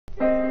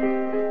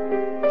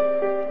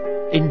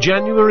In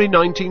January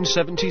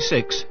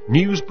 1976,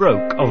 news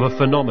broke of a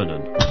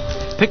phenomenon.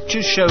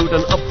 Pictures showed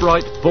an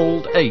upright,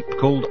 bald ape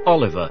called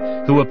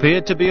Oliver, who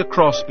appeared to be a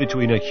cross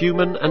between a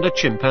human and a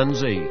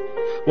chimpanzee,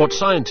 what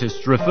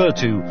scientists refer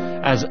to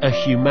as a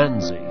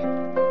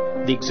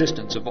humanzee. The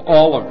existence of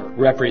Oliver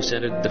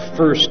represented the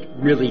first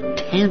really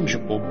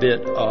tangible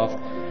bit of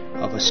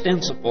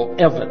ostensible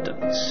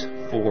evidence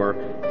for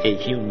a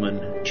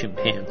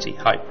human-chimpanzee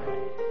hybrid.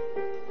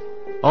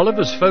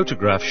 Oliver's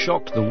photograph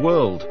shocked the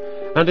world,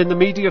 and in the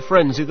media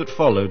frenzy that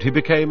followed, he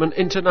became an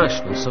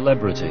international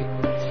celebrity.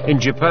 In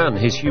Japan,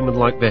 his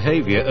human-like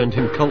behavior earned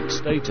him cult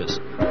status.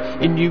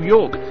 In New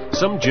York,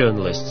 some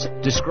journalists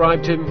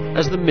described him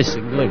as the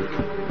missing link.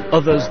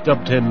 Others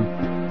dubbed him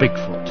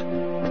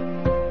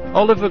Bigfoot.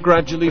 Oliver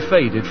gradually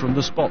faded from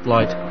the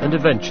spotlight and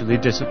eventually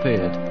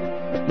disappeared.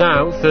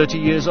 Now, 30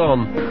 years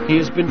on, he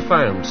has been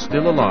found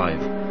still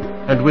alive.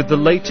 And with the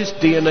latest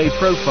DNA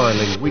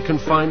profiling, we can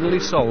finally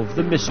solve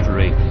the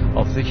mystery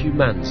of the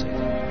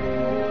Humanzee.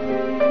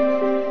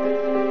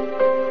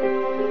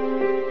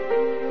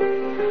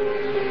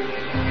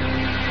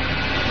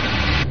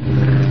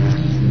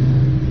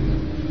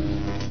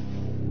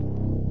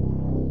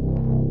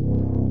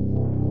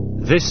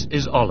 This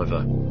is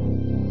Oliver,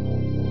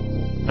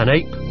 an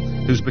ape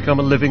who's become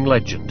a living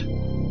legend.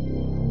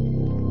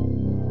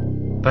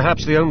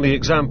 Perhaps the only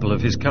example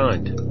of his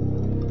kind.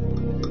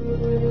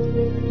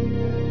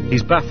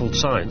 He's baffled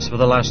science for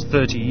the last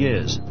 30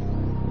 years.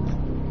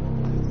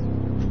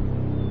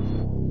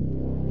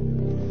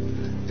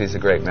 He's a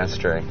great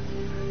mystery.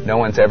 No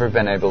one's ever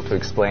been able to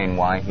explain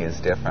why he is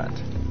different.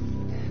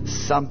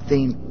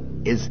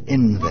 Something is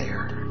in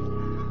there,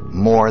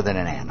 more than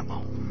an animal.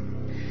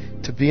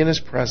 To be in his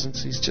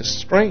presence, he's just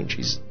strange.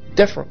 He's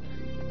different.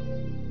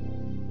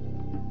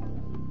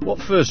 What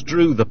first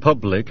drew the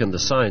public and the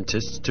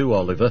scientists to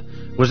Oliver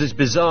was his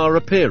bizarre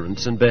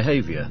appearance and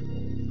behavior.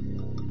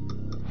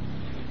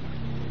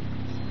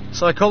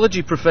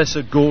 Psychology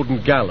professor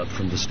Gordon Gallup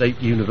from the State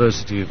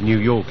University of New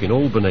York in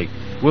Albany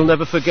will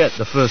never forget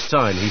the first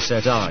time he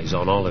set eyes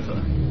on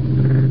Oliver.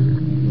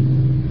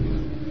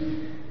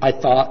 I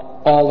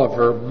thought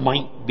Oliver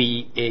might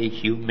be a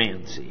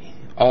Humanzee.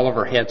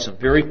 Oliver had some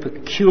very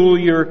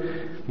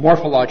peculiar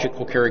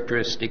morphological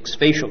characteristics,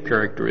 facial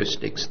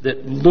characteristics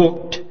that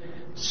looked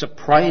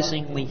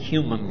surprisingly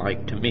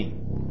human-like to me.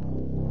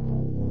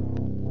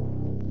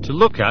 To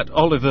look at,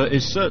 Oliver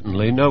is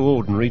certainly no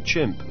ordinary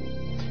chimp.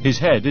 His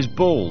head is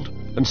bald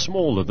and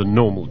smaller than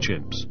normal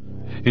chimps.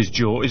 His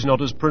jaw is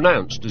not as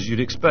pronounced as you'd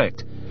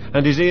expect,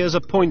 and his ears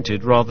are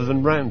pointed rather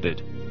than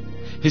rounded.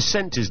 His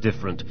scent is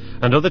different,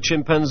 and other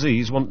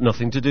chimpanzees want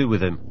nothing to do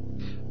with him.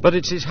 But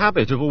it's his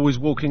habit of always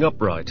walking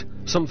upright,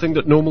 something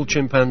that normal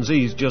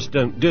chimpanzees just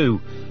don't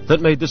do,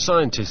 that made the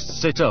scientists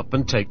sit up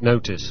and take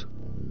notice.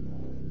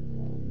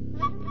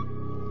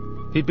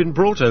 He'd been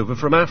brought over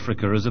from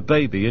Africa as a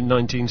baby in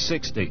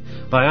 1960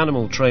 by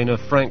animal trainer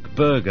Frank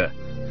Berger,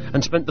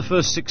 and spent the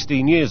first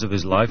 16 years of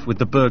his life with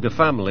the Berger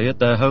family at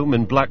their home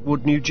in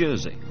Blackwood, New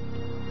Jersey.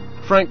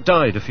 Frank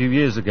died a few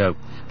years ago,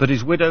 but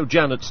his widow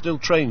Janet still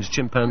trains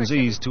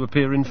chimpanzees to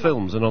appear in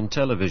films and on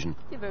television.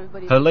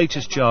 Her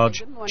latest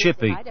charge,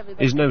 Chippy,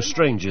 is no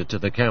stranger to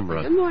the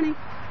camera. Good morning.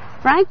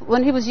 Frank,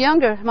 when he was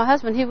younger, my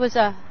husband, he was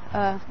a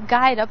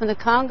guide up in the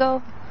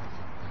Congo.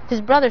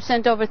 His brother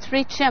sent over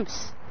 3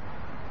 chimps.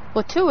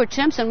 Well, 2 were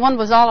chimps and 1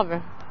 was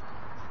Oliver.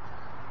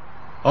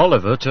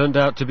 Oliver turned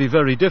out to be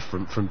very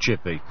different from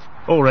Chippy,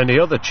 or any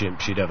other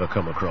chimp she'd ever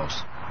come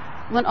across.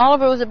 When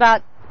Oliver was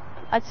about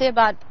 4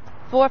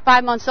 or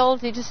 5 months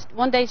old, he just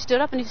one day stood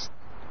up and he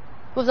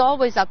was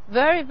always up.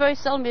 Very, very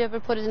seldom he ever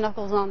put his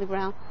knuckles on the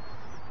ground.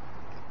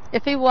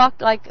 If he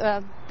walked like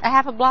a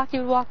half a block, he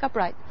would walk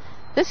upright.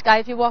 This guy,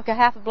 if you walk a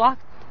half a block,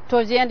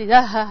 towards the end, he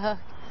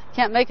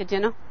can't make it, you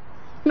know.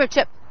 Come here,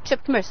 Chip.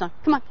 Chip, come here, son.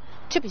 Come on.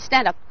 Chippy,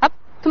 stand up. Up.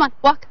 Come on,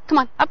 walk. Come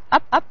on. Up,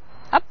 up, up,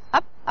 up,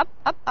 up, up,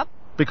 up, up.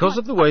 Because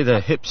of the way their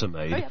hips are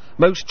made,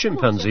 most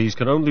chimpanzees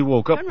can only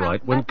walk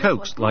upright when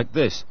coaxed like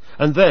this,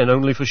 and then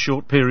only for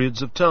short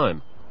periods of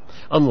time.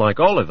 Unlike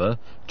Oliver,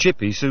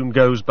 Chippy soon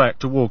goes back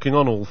to walking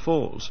on all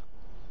fours.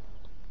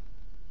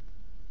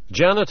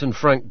 Janet and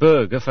Frank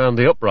Berger found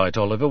the upright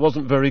Oliver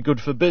wasn't very good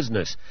for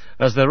business,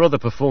 as their other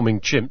performing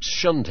chimps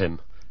shunned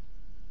him.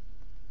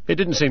 It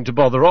didn't seem to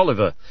bother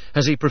Oliver,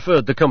 as he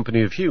preferred the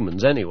company of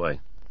humans anyway.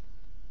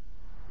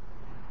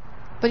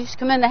 But he used to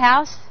come in the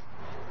house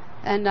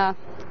and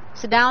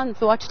sit down and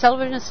watch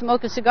television and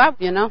smoke a cigar,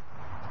 you know.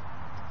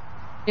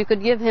 You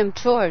could give him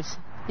chores.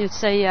 You'd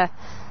say,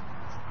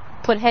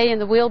 put hay in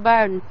the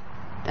wheelbarrow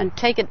and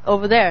take it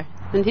over there.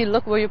 And he'd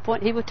look where you're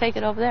pointing, he would take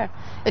it over there.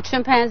 A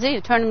chimpanzee,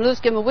 you turn him loose,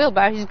 give him a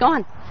wheelbarrow, he's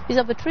gone. He's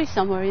up a tree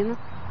somewhere, you know.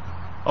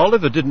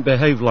 Oliver didn't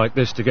behave like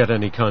this to get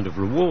any kind of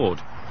reward.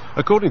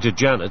 According to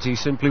Janet, he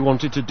simply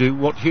wanted to do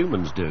what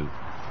humans do.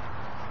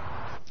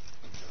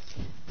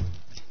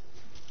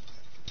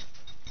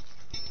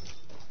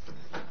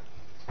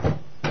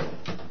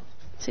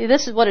 See,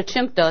 this is what a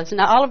chimp does.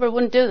 Now, Oliver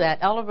wouldn't do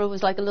that. Oliver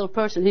was like a little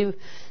person. He knew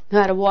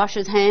how to wash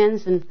his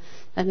hands and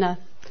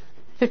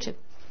here, Chip.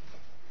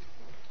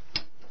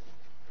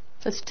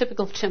 That's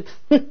typical chimp.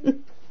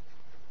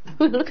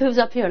 Look who's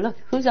up here. Look,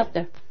 who's up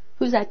there?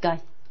 Who's that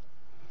guy?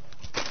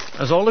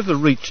 As Oliver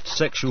reached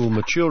sexual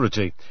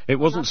maturity, it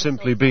wasn't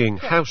simply being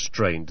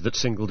house-trained that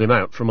singled him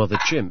out from other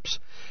chimps.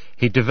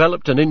 He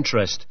developed an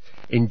interest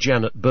in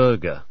Janet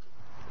Berger.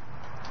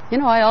 You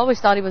know, I always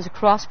thought he was a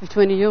cross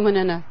between a human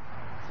and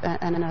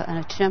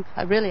a chimp.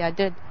 I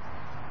did.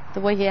 The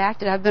way he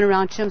acted, I've been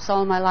around chimps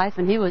all my life,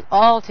 and he was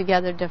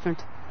altogether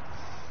different.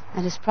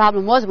 And his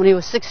problem was, when he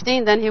was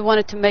 16, then he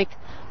wanted to make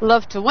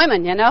love to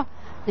women, you know.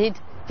 He'd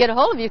get a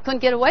hold of you, couldn't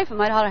get away from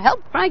it. I'd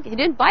help Frank. He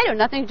didn't bite or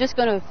nothing, just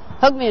going to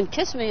hug me and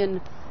kiss me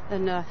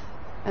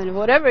and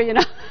whatever, you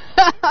know.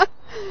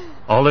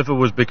 Oliver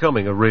was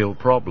becoming a real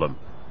problem.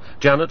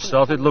 Janet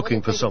started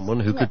looking for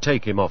someone who could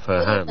take him off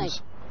her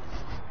hands.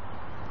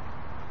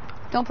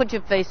 Don't put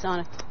your face on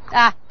it.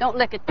 Ah, don't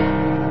lick it.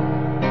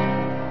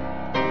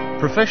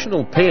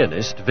 Professional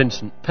pianist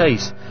Vincent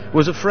Pace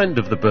was a friend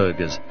of the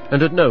Bergers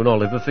and had known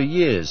Oliver for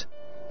years.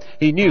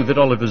 He knew that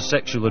Oliver's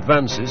sexual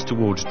advances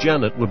towards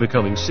Janet were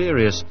becoming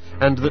serious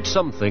and that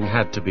something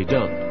had to be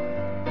done.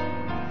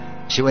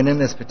 She went in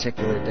this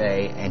particular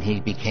day and he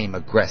became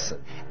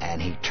aggressive,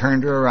 and he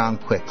turned her around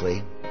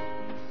quickly,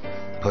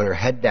 put her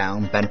head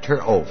down, bent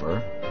her over,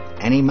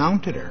 and he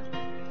mounted her.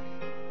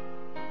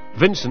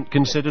 Vincent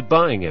considered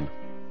buying him.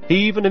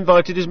 He even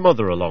invited his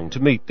mother along to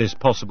meet this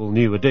possible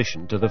new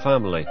addition to the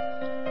family.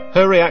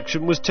 Her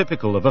reaction was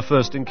typical of a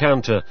first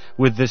encounter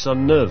with this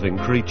unnerving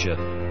creature.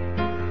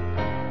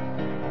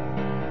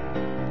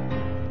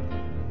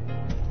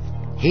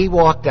 He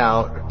walked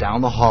out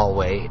down the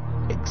hallway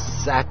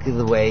exactly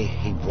the way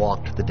he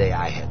walked the day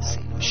I had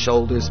seen him.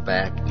 Shoulders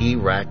back,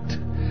 erect,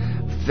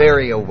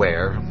 very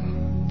aware.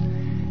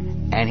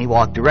 And he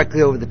walked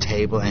directly over the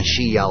table and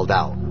she yelled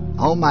out,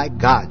 "Oh my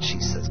God," she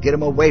says, "get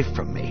him away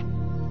from me."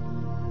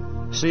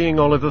 Seeing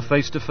Oliver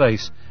face to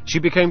face, she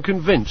became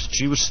convinced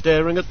she was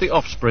staring at the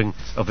offspring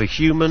of a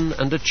human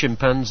and a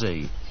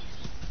chimpanzee.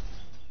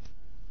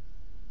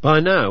 By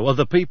now,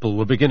 other people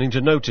were beginning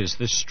to notice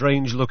this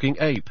strange-looking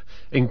ape,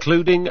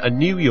 including a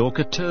New York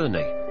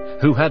attorney,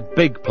 who had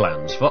big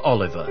plans for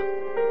Oliver.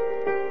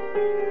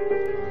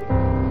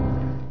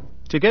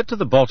 To get to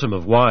the bottom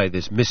of why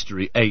this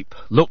mystery ape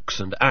looks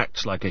and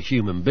acts like a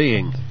human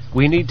being,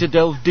 we need to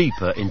delve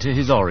deeper into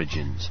his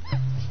origins.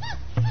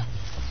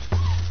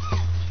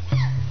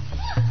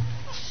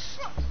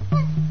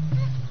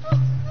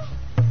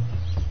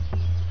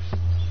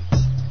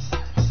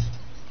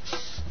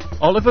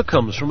 Oliver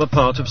comes from a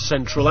part of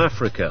Central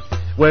Africa,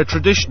 where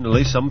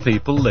traditionally some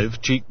people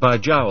live cheek by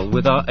jowl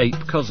with our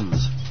ape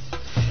cousins.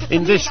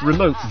 In this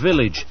remote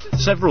village,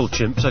 several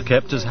chimps are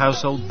kept as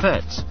household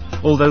pets,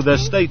 although their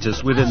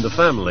status within the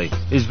family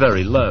is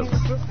very low.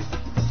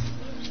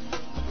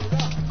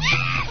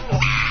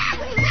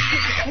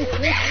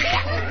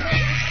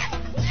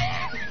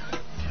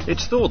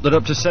 It's thought that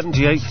up to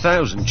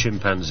 78,000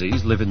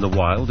 chimpanzees live in the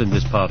wild in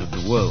this part of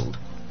the world.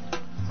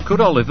 Could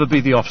Oliver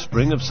be the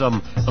offspring of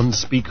some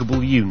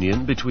unspeakable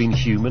union between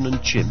human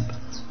and chimp?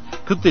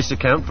 Could this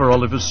account for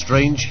Oliver's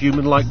strange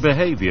human-like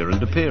behaviour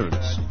and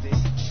appearance?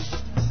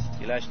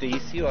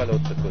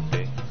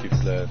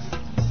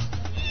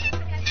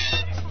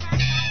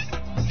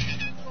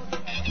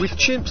 With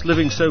chimps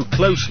living so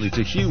closely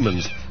to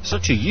humans,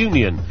 such a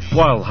union,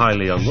 while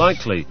highly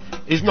unlikely,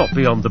 is not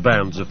beyond the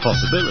bounds of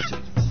possibility.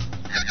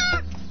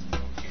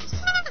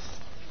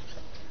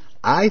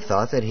 I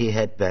thought that he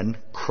had been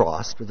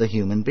crossed with a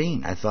human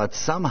being. I thought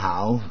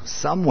somehow,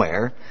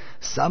 somewhere,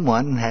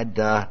 someone had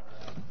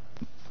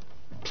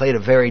played a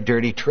very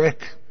dirty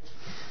trick.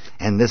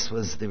 And this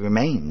was the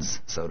remains,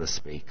 so to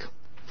speak.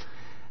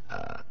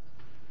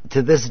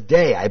 To this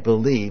day, I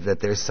believe that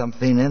there's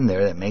something in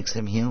there that makes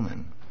him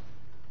human.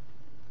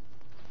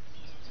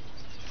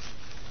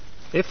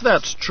 If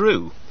that's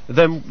true,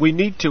 then we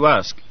need to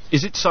ask,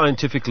 is it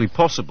scientifically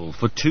possible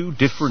for two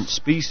different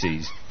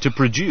species to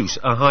produce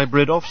a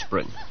hybrid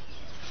offspring?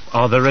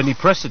 Are there any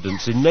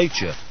precedents in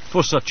nature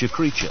for such a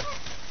creature?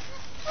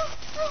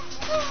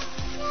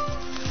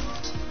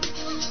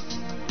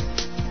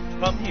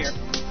 Come here.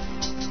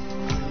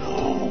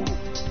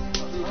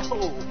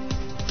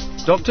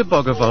 Dr.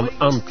 Bhagavan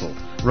Antle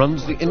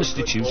runs the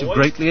Institute of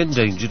Greatly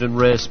Endangered and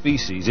Rare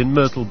Species in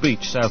Myrtle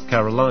Beach, South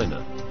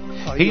Carolina.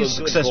 He has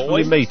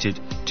successfully mated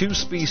two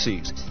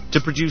species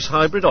to produce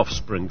hybrid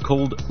offspring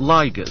called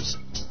ligers.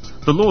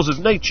 The laws of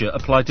nature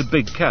apply to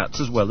big cats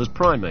as well as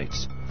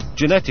primates.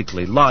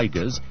 Genetically,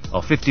 ligers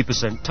are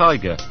 50%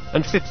 tiger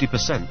and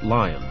 50%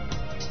 lion.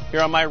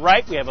 Here on my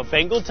right, we have a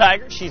Bengal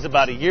tiger. She's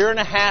about 1.5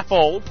 years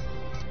old,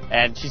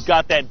 and she's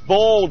got that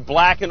bold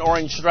black and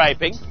orange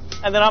striping.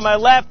 And then on my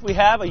left, we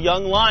have a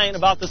young lion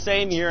about the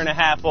same 1.5 years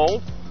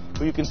old,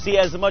 who you can see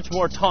has a much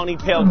more tawny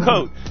pale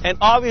coat. And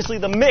obviously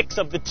the mix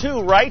of the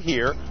two right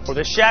here, where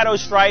the shadow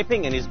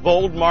striping and his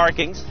bold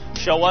markings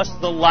show us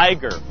the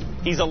liger.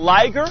 He's a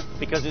liger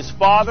because his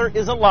father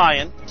is a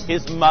lion,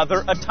 his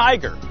mother a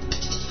tiger.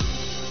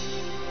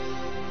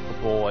 Oh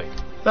boy.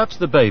 That's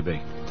the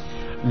baby.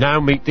 Now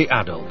meet the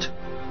adult.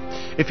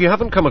 If you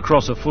haven't come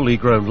across a fully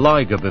grown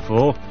liger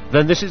before,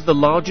 then this is the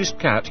largest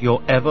cat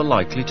you're ever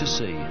likely to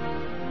see.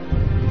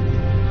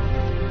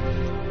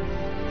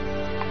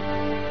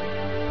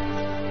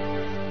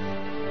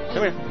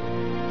 Come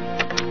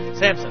here.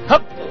 Samson,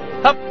 hup,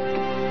 hup.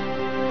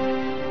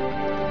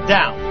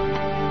 Down,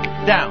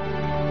 down.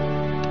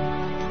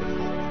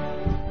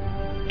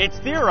 It's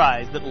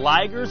theorized that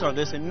ligers are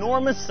this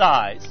enormous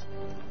size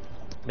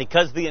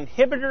because the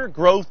inhibitor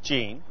growth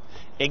gene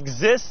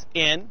exists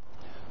in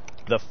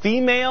the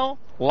female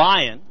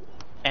lion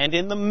and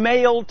in the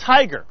male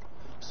tiger.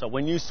 So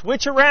when you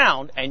switch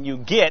around and you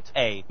get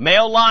a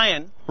male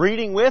lion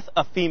breeding with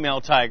a female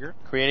tiger,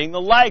 creating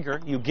the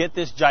liger, you get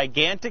this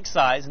gigantic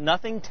size.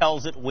 Nothing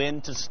tells it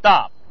when to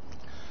stop.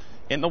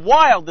 In the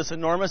wild, this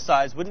enormous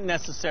size wouldn't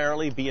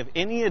necessarily be of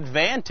any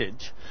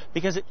advantage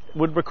because it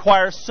would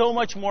require so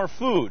much more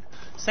food.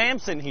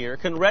 Samson here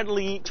can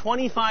readily eat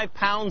 25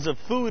 pounds of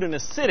food in a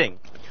sitting,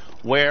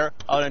 where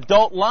an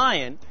adult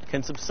lion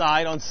can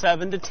subside on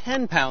 7 to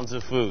 10 pounds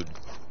of food.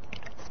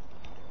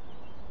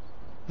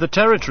 The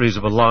territories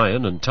of a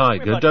lion and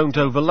tiger don't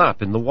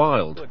overlap in the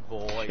wild.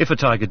 If a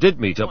tiger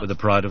did meet up with a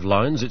pride of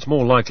lions, it's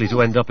more likely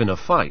to end up in a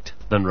fight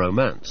than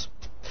romance.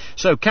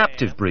 So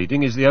captive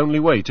breeding is the only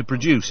way to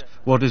produce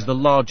what is the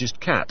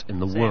largest cat in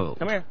the world.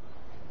 Come here.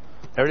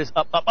 There it is.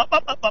 Up, up, up,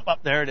 up, up, up,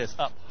 up. There it is.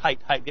 Up. Height,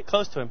 height. Get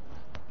close to him.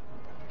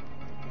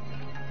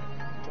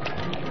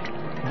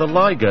 The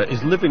liger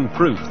is living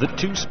proof that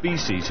two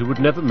species who would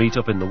never meet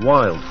up in the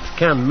wild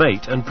can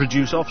mate and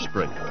produce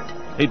offspring.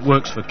 It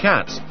works for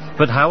cats,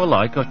 but how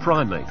alike are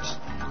primates?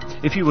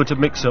 If you were to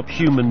mix up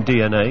human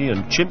DNA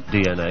and chimp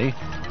DNA,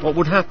 what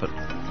would happen?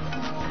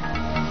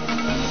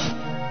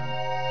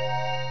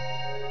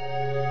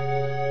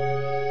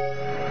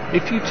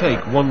 If you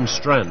take one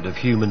strand of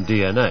human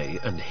DNA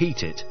and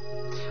heat it,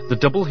 the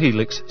double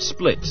helix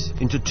splits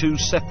into two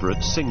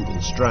separate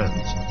single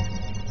strands.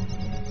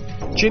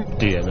 Chimp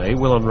DNA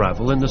will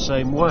unravel in the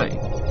same way.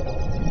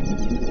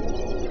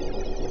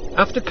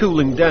 After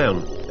cooling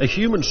down, a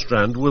human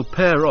strand will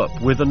pair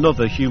up with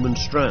another human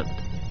strand,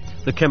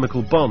 the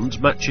chemical bonds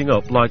matching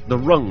up like the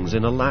rungs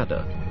in a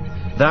ladder.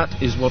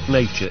 That is what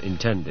nature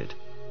intended.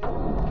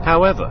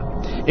 However,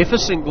 if a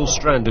single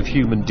strand of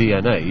human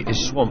DNA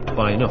is swamped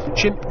by enough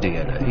chimp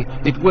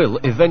DNA, it will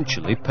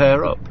eventually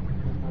pair up.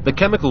 The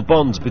chemical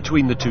bonds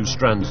between the two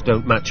strands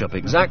don't match up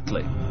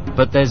exactly,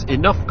 but there's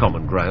enough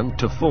common ground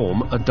to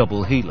form a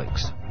double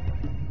helix.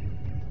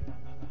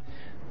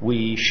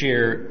 We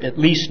share at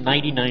least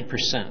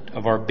 99%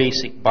 of our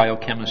basic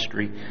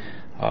biochemistry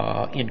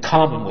in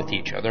common with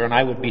each other, and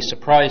I would be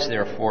surprised,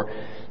 therefore,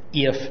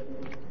 if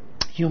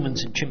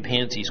humans and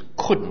chimpanzees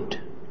couldn't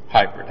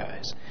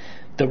hybridize.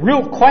 The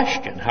real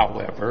question,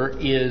 however,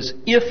 is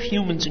if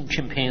humans and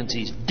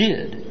chimpanzees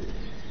did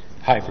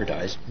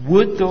hybridize,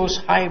 would those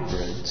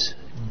hybrids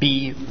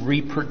be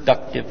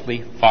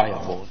reproductively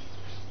viable?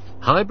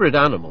 Hybrid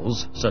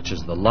animals, such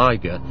as the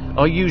liger,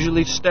 are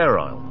usually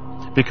sterile,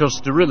 because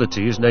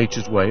sterility is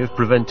nature's way of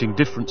preventing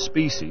different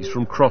species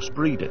from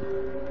crossbreeding.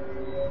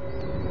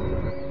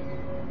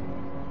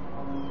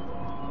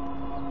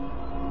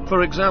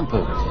 For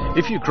example,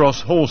 if you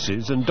cross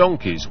horses and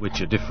donkeys,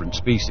 which are different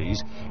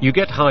species, you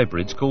get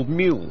hybrids called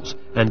mules,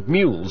 and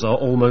mules are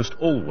almost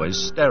always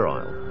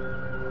sterile.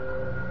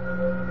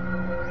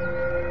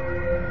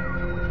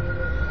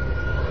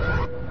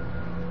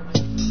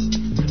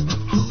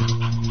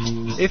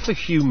 If a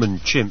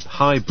human-chimp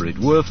hybrid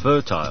were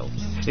fertile,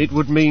 it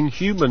would mean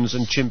humans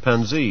and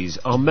chimpanzees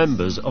are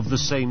members of the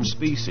same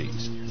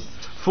species,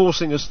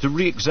 forcing us to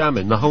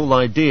re-examine the whole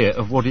idea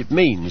of what it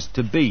means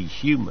to be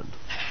human.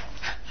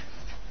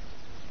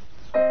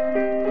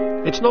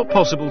 It's not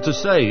possible to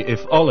say if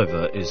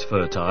Oliver is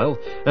fertile,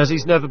 as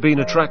he's never been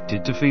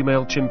attracted to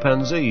female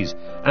chimpanzees,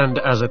 and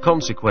as a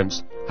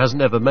consequence has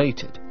never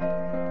mated.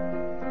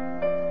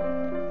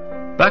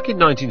 Back in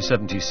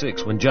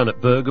 1976, when Janet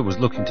Berger was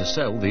looking to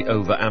sell the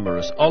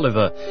over-amorous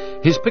Oliver,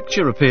 his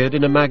picture appeared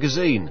in a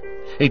magazine.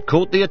 It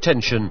caught the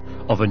attention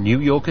of a New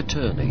York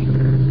attorney.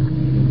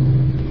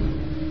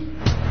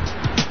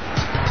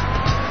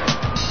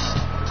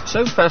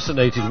 So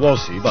fascinated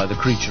was he by the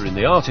creature in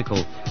the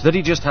article that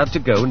he just had to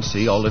go and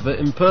see Oliver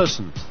in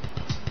person.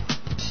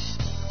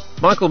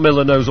 Michael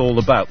Miller knows all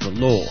about the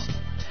law,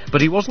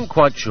 but he wasn't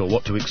quite sure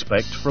what to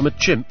expect from a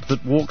chimp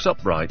that walks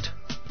upright.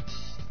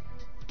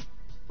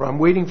 I'm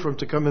waiting for him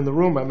to come in the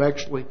room. I'm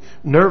actually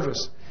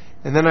nervous.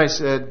 And then I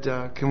said,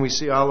 can we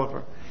see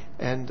Oliver?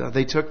 And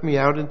they took me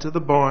out into the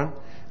barn.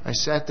 I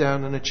sat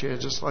down in a chair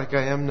just like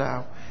I am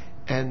now.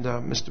 And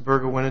Mr.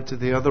 Berger went into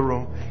the other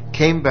room,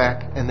 came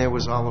back, and there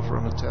was Oliver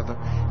on a tether.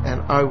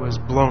 And I was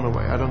blown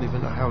away. I don't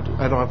even know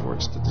I don't have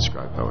words to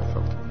describe how I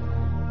felt.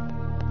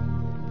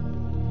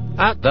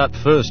 At that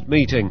first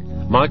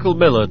meeting, Michael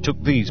Miller took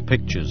these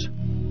pictures.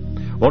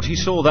 What he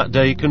saw that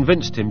day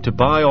convinced him to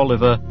buy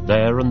Oliver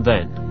there and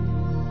then.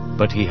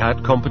 But he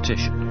had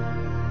competition.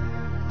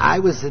 I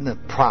was in the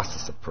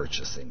process of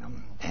purchasing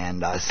them,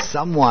 and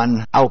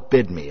someone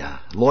outbid me,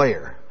 a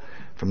lawyer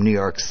from New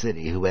York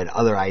City who had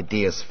other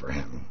ideas for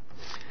him.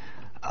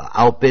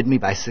 outbid me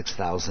by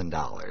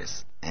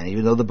 $6,000. And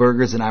even though the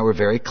Burgers and I were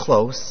very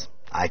close,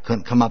 I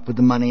couldn't come up with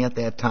the money at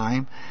that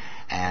time,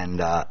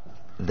 and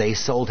they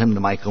sold him to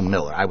Michael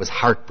Miller. I was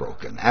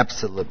heartbroken,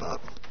 absolutely,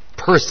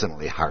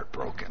 personally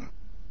heartbroken.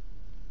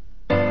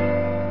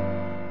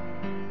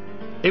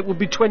 It would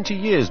be 20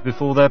 years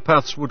before their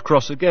paths would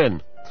cross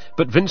again,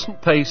 but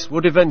Vincent Pace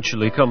would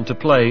eventually come to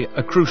play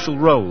a crucial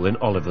role in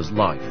Oliver's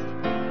life.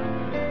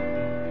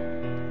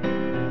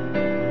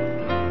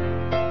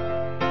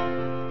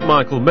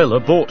 Michael Miller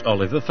bought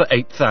Oliver for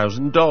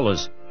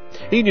 $8,000.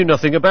 He knew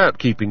nothing about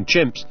keeping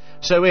chimps,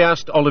 so he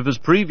asked Oliver's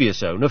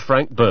previous owner,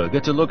 Frank Berger,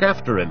 to look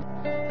after him.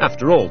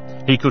 After all,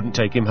 he couldn't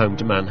take him home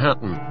to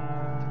Manhattan.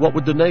 What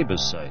would the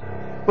neighbors say?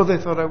 Well, they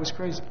thought I was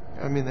crazy.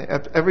 I mean,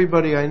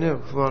 everybody I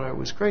knew thought I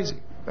was crazy.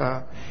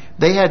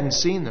 They hadn't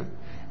seen them.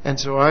 And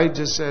so I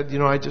just said,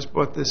 I just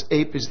bought this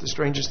ape. It's the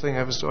strangest thing I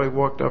ever saw. I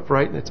walked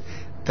upright, and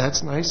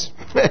that's nice.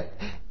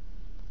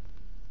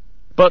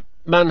 But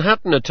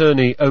Manhattan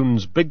attorney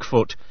owns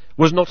Bigfoot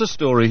was not a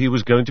story he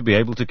was going to be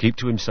able to keep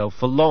to himself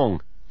for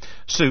long.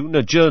 Soon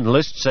a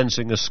journalist,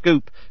 sensing a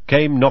scoop,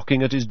 came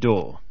knocking at his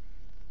door.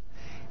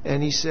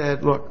 And he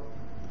said, look,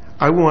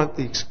 I want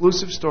the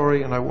exclusive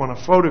story and I want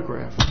a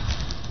photograph,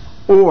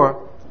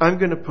 or I'm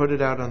going to put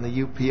it out on the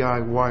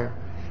UPI wire,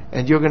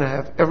 and you're going to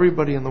have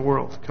everybody in the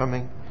world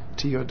coming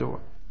to your door.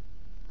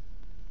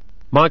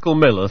 Michael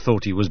Miller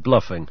thought he was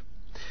bluffing.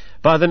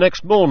 By the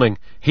next morning,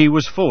 he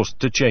was forced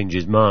to change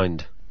his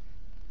mind.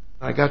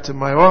 I got to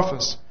my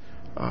office.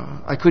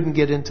 I couldn't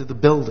get into the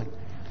building.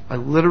 I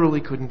literally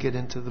couldn't get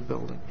into the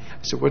building. I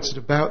said, what's it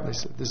about? And they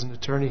said, there's an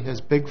attorney who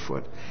has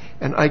Bigfoot.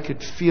 And I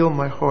could feel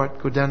my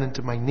heart go down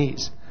into my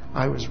knees.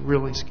 I was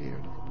really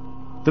scared.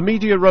 The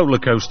media roller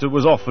coaster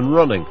was off and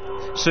running.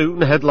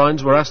 Soon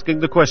headlines were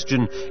asking the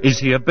question, is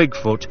he a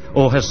Bigfoot,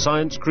 or has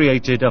science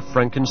created a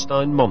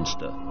Frankenstein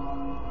monster?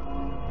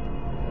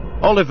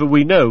 Oliver,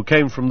 we know,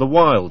 came from the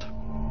wild.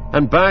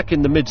 And back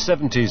in the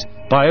mid-70s,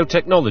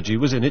 biotechnology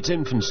was in its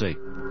infancy.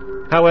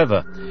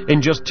 However,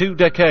 in just 2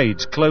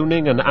 decades,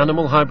 cloning and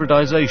animal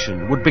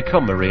hybridization would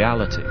become a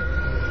reality.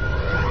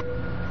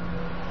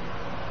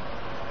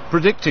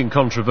 Predicting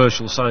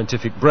controversial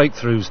scientific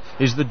breakthroughs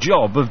is the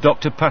job of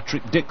Dr.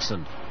 Patrick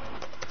Dixon.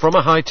 From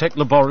a high-tech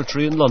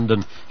laboratory in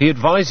London, he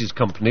advises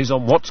companies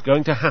on what's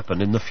going to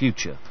happen in the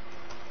future.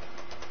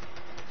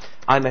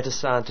 I met a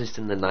scientist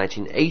in the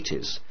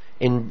 1980s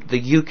in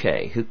the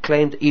UK who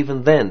claimed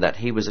even then that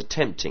he was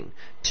attempting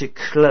to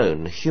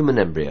clone human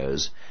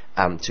embryos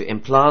to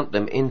implant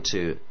them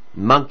into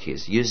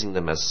monkeys, using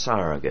them as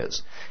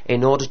surrogates,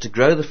 in order to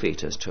grow the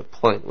fetus to a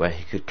point where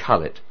he could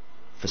cull it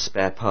for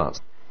spare parts.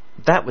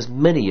 That was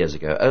many years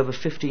ago, over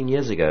 15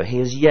 years ago. He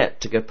has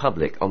yet to go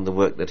public on the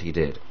work that he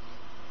did.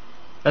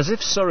 As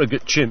if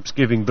surrogate chimps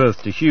giving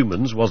birth to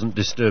humans wasn't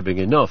disturbing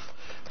enough,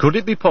 could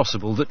it be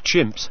possible that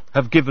chimps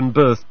have given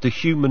birth to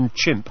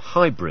human-chimp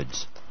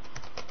hybrids?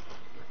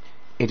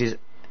 It is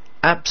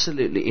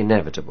absolutely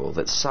inevitable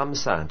that some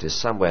scientist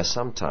somewhere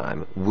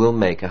sometime will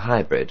make a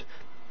hybrid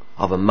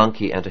of a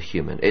monkey and a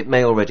human. It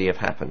may already have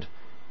happened.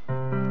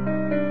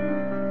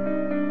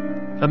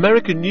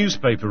 American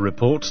newspaper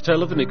reports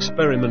tell of an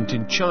experiment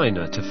in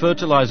China to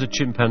fertilize a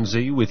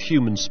chimpanzee with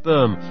human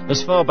sperm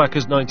as far back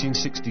as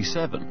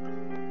 1967.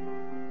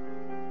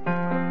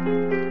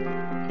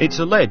 It's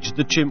alleged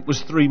the chimp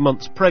was 3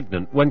 months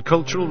pregnant when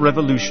cultural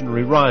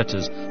revolutionary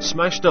rioters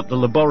smashed up the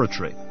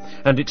laboratory,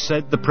 and it's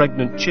said the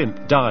pregnant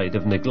chimp died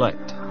of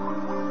neglect.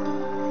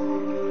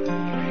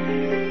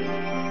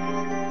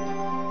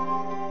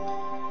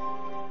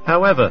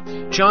 However,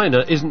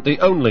 China isn't the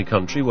only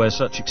country where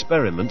such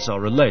experiments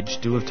are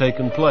alleged to have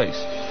taken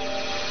place.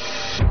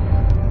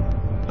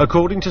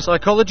 According to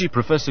psychology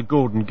professor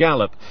Gordon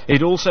Gallup,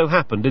 it also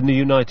happened in the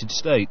United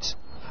States.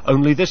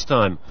 Only this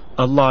time,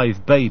 a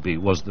live baby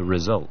was the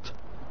result.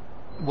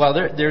 Well,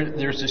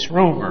 there's this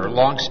rumor,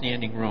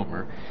 long-standing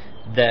rumor,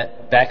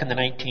 that back in the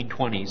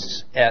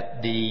 1920s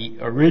at the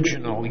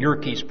original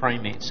Yerkes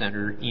Primate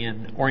Center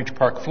in Orange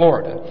Park,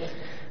 Florida,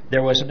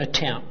 there was an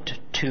attempt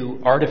to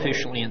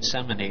artificially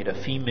inseminate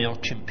a female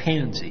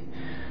chimpanzee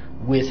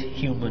with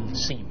human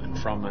semen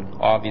from an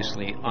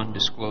obviously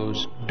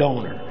undisclosed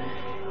donor.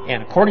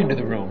 And according to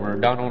the rumor,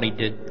 not only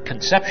did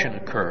conception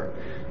occur,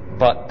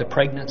 but the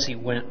pregnancy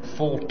went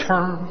full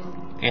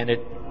term and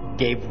it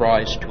gave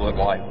rise to a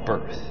live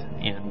birth.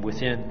 And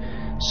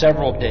within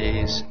several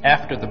days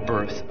after the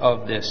birth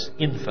of this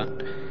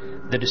infant,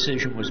 the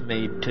decision was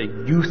made to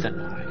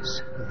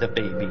euthanize the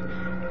baby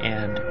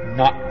and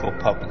not go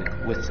public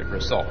with the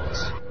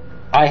results.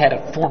 I had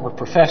a former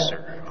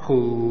professor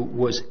who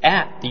was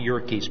at the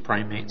Yerkes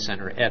Primate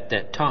Center at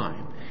that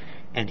time,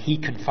 and he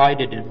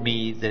confided in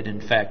me that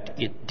in fact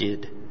it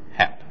did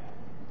happen.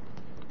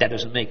 That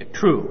doesn't make it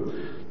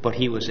true, but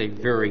he was a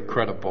very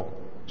credible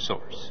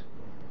source.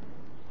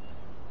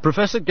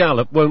 Professor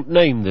Gallup won't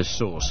name this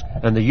source,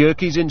 and the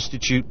Yerkes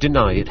Institute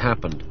deny it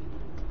happened.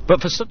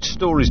 But for such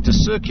stories to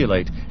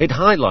circulate, it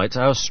highlights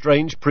our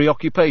strange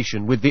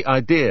preoccupation with the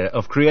idea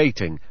of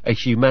creating a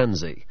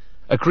Humanzee,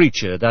 a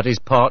creature that is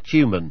part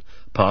human,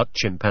 part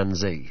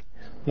chimpanzee.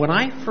 When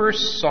I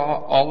first saw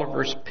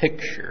Oliver's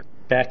picture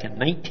back in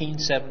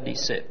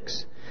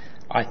 1976,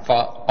 I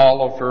thought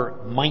Oliver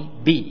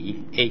might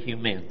be a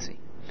Humanzee.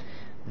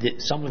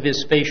 Some of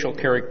his facial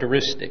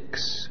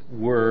characteristics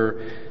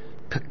were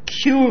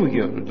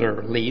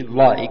peculiarly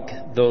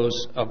like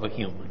those of a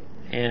human.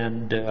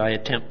 And I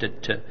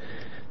attempted to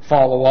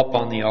follow up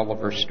on the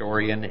Oliver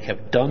story and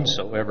have done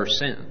so ever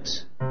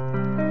since.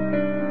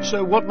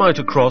 So what might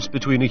a cross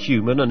between a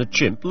human and a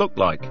chimp look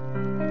like?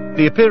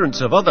 The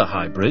appearance of other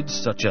hybrids,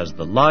 such as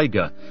the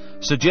liger,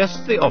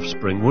 suggests the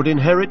offspring would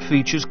inherit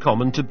features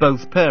common to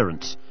both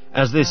parents,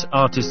 as this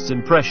artist's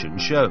impression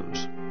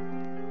shows.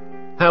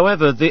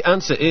 However, the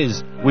answer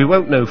is we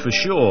won't know for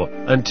sure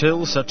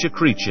until such a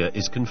creature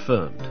is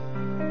confirmed.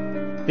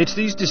 It's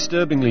these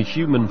disturbingly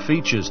human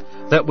features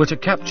that were to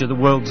capture the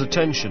world's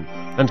attention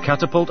and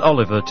catapult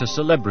Oliver to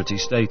celebrity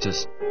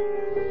status.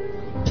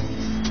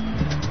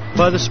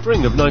 By the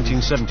spring of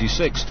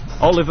 1976,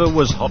 Oliver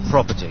was hot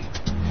property.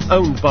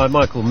 Owned by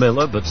Michael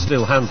Miller, but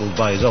still handled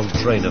by his old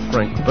trainer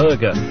Frank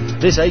Berger,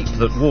 this ape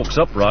that walks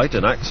upright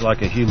and acts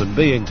like a human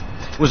being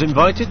was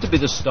invited to be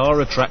the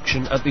star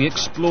attraction at the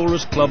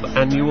Explorers Club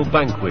annual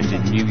banquet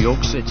in New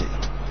York City.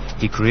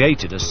 He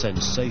created a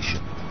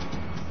sensation.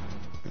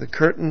 The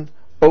curtain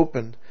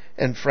opened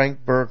and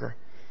Frank Berger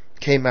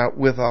came out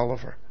with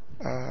Oliver,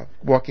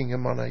 walking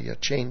him on a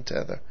chain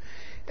tether,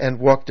 and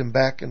walked him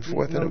back and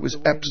forth, and it was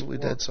absolutely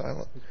dead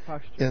silent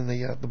in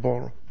the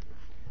ballroom.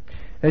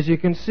 As you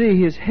can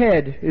see, his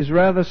head is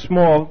rather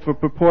small for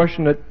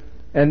proportionate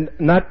and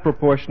not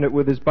proportionate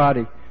with his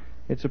body.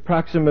 It's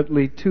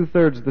approximately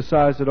 2/3 the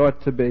size it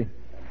ought to be.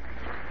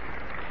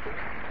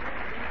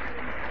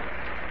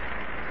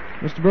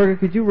 Mr. Berger,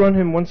 could you run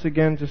him once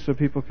again just so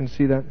people can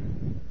see that?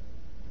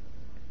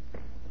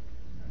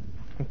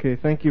 Okay,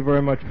 thank you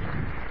very much.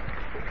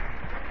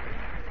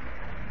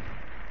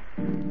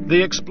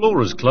 The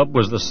Explorers Club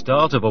was the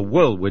start of a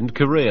whirlwind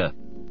career.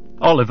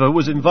 Oliver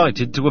was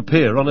invited to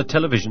appear on a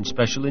television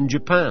special in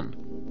Japan.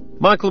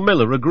 Michael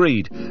Miller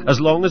agreed,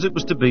 as long as it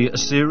was to be a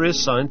serious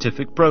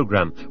scientific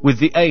program with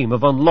the aim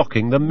of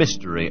unlocking the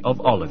mystery of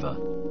Oliver.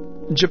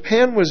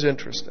 Japan was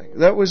interesting.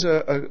 That was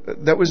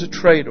a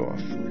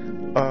trade-off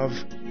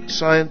of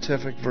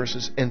scientific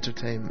versus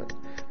entertainment.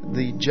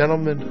 The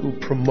gentleman who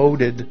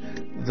promoted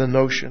the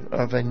notion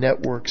of a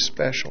network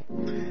special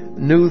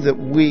knew that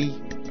we,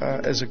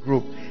 as a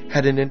group,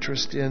 had an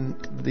interest in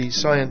the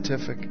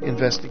scientific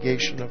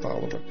investigation of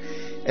Oliver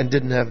and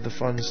didn't have the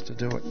funds to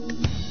do it.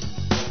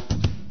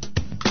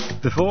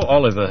 Before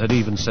Oliver had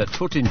even set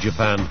foot in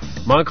Japan,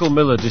 Michael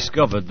Miller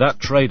discovered that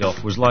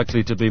trade-off was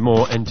likely to be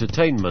more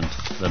entertainment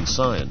than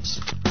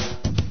science.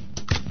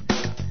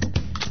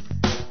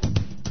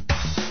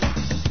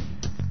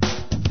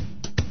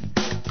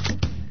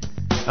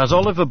 As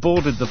Oliver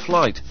boarded the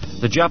flight,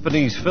 the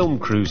Japanese film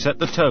crew set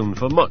the tone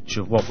for much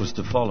of what was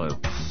to follow.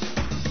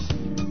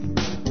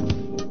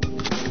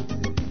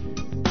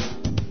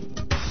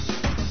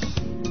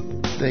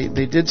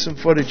 They did some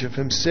footage of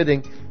him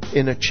sitting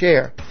in a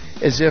chair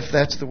as if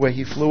that's the way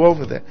he flew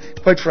over there.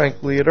 Quite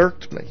frankly, it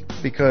irked me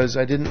because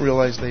I didn't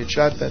realize they had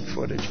shot that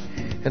footage.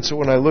 And so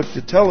when I looked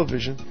at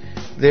television,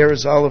 there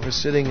is Oliver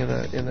sitting in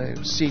a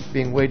seat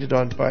being waited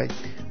on by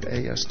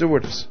a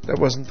stewardess. That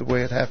wasn't the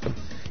way it happened.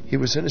 He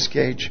was in his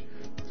cage,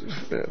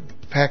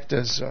 packed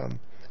as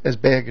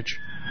baggage.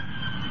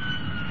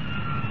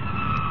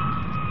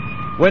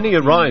 When he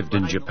arrived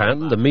in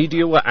Japan, the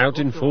media were out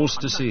in force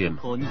to see him.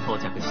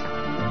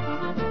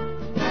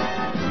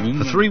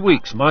 For 3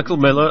 weeks, Michael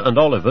Miller and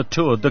Oliver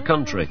toured the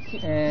country.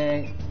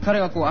 The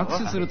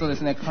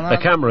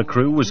camera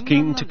crew was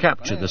keen to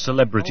capture the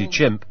celebrity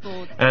chimp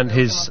and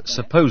his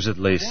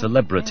supposedly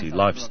celebrity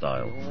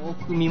lifestyle.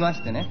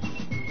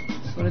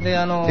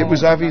 It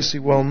was obviously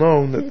well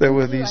known that there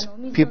were these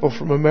people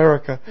from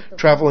America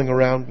traveling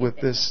around with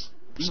this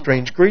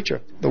strange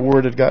creature. The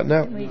word had gotten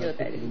out.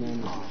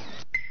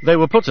 They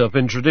were put up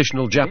in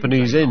traditional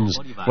Japanese inns,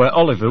 where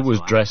Oliver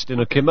was dressed in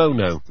a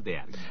kimono.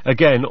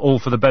 Again, all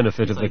for the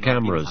benefit of the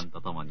cameras.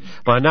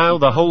 By now,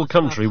 the whole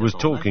country was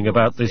talking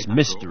about this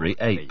mystery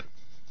ape.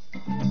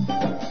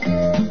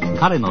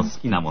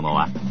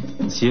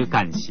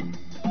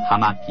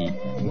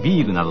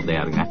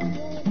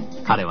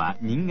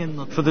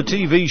 For the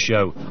TV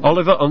show,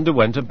 Oliver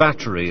underwent a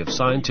battery of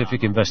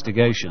scientific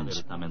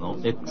investigations.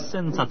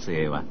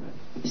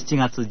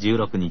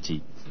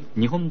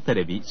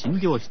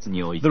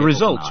 The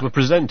results were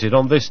presented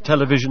on this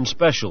television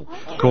special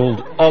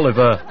called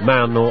Oliver,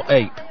 Man or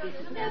Ape.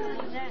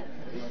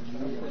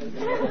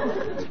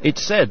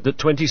 It's said that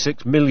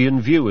 26 million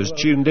viewers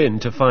tuned in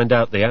to find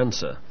out the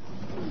answer.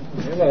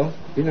 Hello,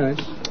 be nice.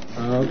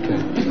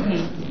 Okay.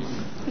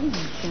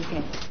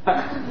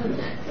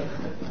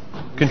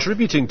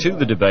 Contributing to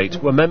the debate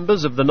were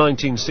members of the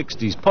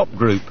 1960s pop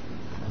group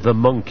The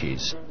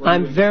Monkees.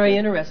 I'm very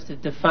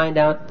interested to find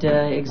out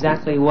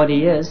exactly what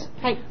he is.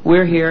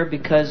 We're here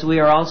because we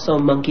are also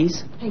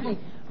monkeys.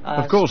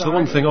 Of course, the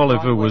one thing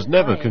Oliver was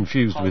never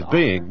confused with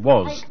being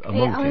was a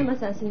monkey.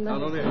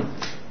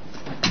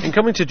 In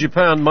coming to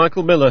Japan,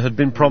 Michael Miller had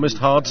been promised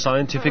hard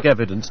scientific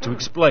evidence to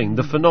explain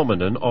the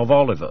phenomenon of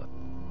Oliver.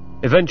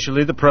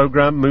 Eventually, the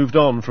programme moved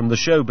on from the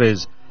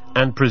showbiz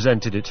and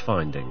presented its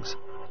findings.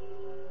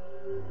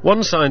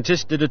 One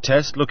scientist did a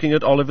test looking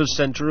at Oliver's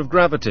centre of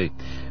gravity,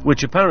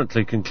 which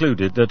apparently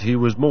concluded that he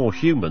was more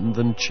human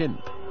than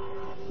chimp.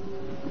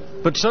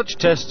 But such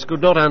tests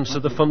could not answer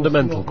the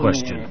fundamental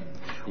question: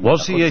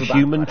 was he a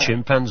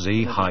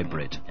human-chimpanzee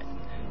hybrid?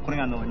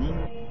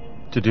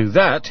 To do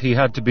that, he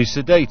had to be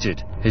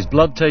sedated, his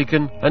blood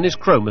taken, and his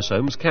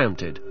chromosomes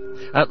counted.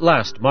 At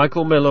last,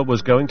 Michael Miller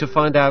was going to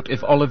find out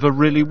if Oliver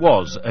really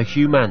was a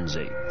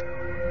Humanzee.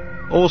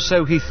 Or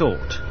so he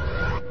thought.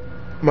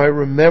 My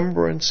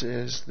remembrance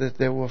is that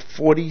there were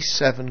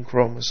 47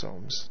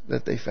 chromosomes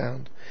that they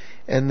found,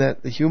 and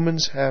that the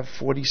humans have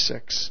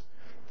 46,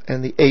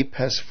 and the ape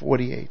has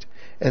 48,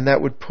 and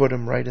that would put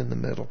him right in the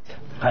middle.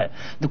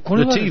 The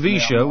TV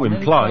show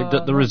implied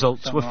that the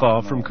results were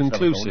far from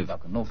conclusive.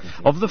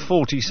 Of the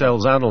 40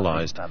 cells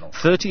analysed,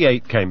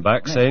 38 came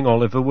back saying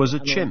Oliver was a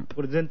chimp,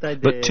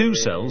 but 2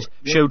 cells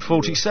showed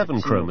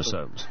 47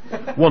 chromosomes,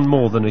 one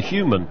more than a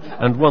human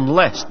and one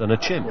less than a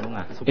chimp.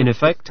 In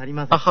effect,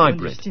 a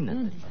hybrid.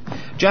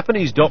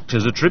 Japanese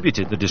doctors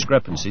attributed the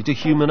discrepancy to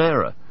human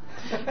error.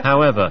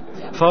 However,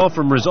 far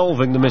from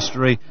resolving the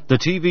mystery, the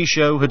TV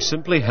show had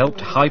simply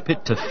helped hype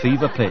it to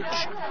fever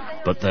pitch.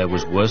 But there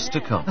was worse to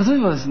come. And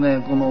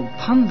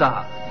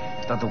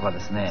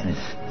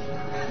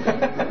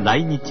I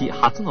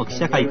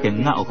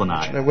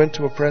went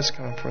to a press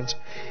conference,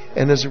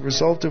 and as a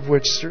result of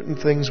which certain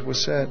things were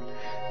said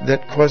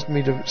that caused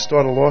me to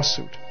start a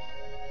lawsuit.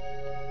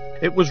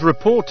 It was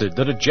reported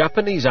that a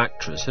Japanese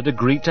actress had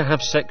agreed to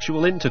have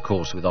sexual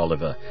intercourse with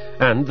Oliver,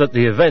 and that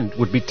the event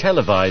would be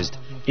televised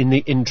in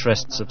the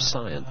interests of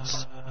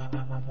science.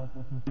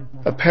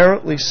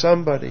 Apparently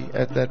somebody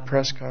at that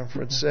press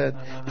conference said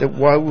that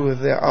while we were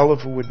there,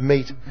 Oliver would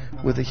mate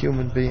with a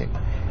human being.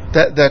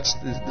 That's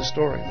the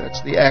story.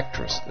 That's the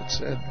actress that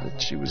said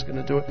that she was going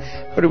to do it.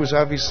 But it was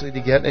obviously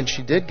to get, and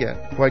she did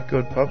get, quite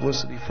good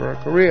publicity for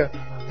her career.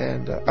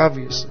 And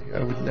obviously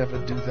I would never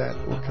do that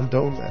or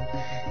condone that.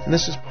 And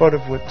this is part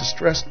of what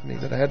distressed me,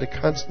 that I had to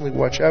constantly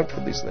watch out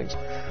for these things.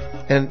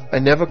 And I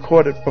never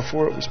caught it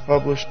before it was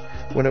published.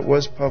 When it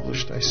was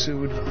published, I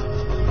sued.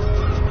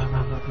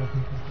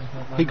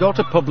 He got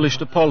a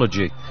published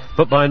apology,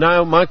 but by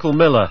now Michael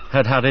Miller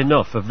had had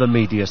enough of the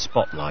media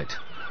spotlight.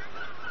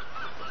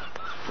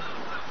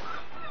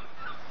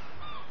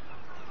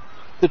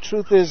 The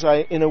truth is,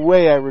 in a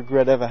way, I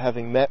regret ever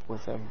having met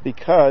with him,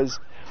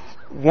 because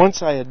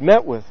once I had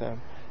met with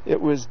him,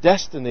 it was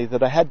destiny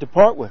that I had to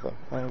part with him.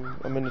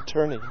 I'm an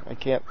attorney.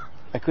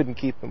 I couldn't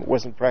keep him. It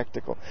wasn't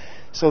practical.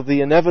 So the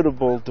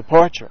inevitable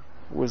departure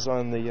was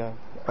on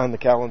the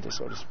calendar,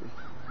 so to speak.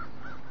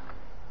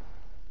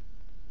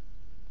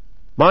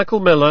 Michael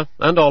Miller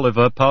and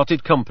Oliver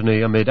parted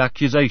company amid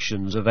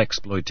accusations of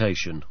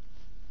exploitation.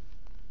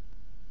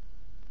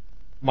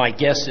 My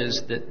guess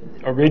is that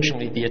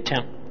originally the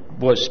attempt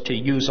was to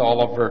use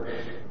Oliver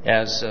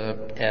as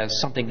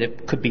something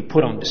that could be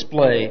put on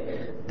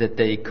display that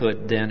they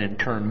could then in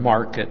turn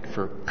market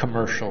for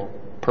commercial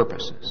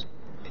purposes.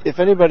 If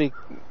anybody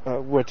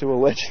were to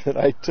allege that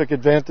I took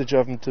advantage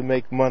of him to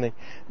make money,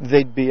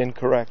 they'd be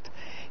incorrect.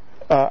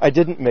 I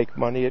didn't make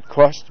money. It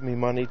cost me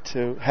money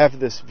to have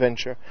this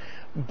venture.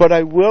 But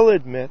I will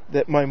admit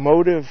that my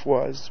motive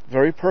was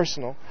very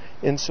personal,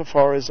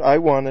 insofar as I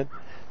wanted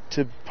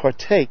to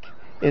partake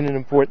in an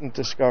important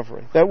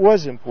discovery. That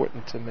was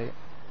important to me.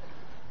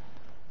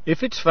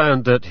 If it's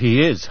found that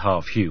he is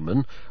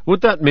half-human,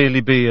 would that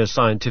merely be a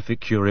scientific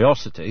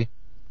curiosity?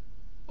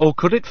 Or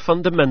could it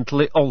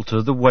fundamentally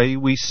alter the way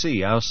we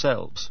see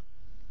ourselves?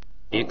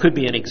 It could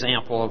be an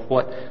example of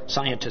what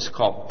scientists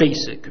call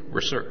basic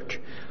research,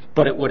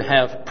 but it would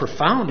have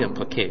profound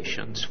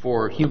implications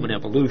for human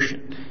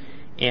evolution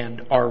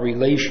and our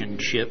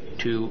relationship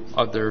to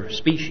other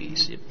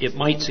species. It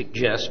might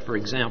suggest, for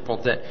example,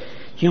 that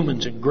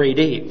humans and great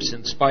apes,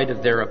 in spite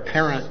of their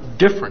apparent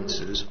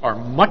differences, are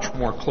much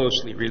more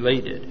closely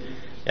related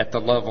at the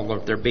level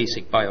of their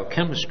basic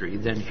biochemistry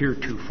than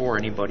heretofore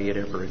anybody had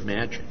ever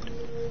imagined.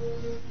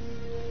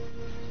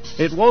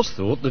 It was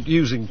thought that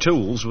using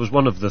tools was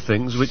one of the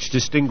things which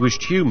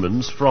distinguished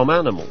humans from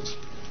animals.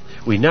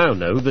 We now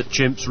know that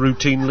chimps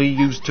routinely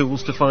use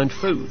tools to find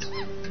food.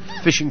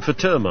 Fishing for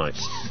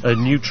termites, a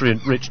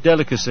nutrient-rich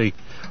delicacy,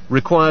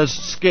 requires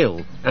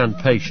skill and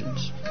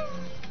patience.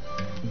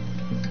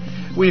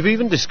 We've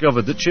even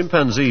discovered that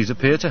chimpanzees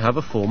appear to have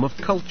a form of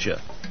culture.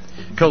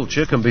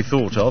 Culture can be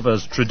thought of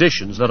as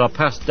traditions that are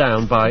passed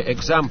down by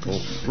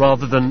example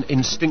rather than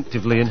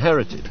instinctively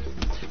inherited.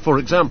 For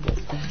example,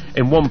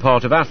 in one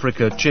part of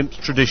Africa, chimps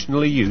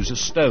traditionally use a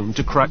stone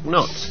to crack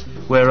nuts,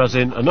 whereas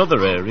in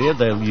another area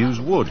they'll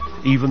use wood,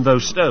 even though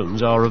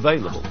stones are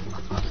available.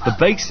 The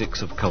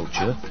basics of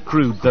culture,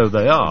 crude though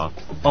they are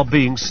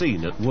being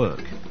seen at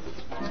work.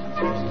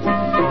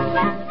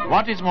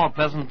 What is more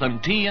pleasant than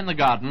tea in the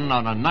garden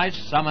on a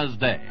nice summer's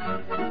day?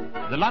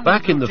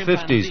 Back in the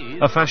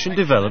 50s, a fashion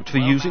developed for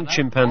using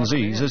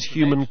chimpanzees as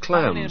human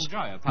clowns,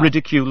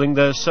 ridiculing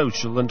their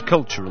social and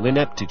cultural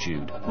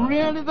ineptitude.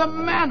 Really, the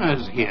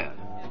manners here.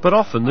 But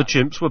often the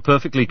chimps were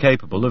perfectly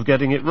capable of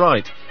getting it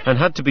right and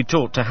had to be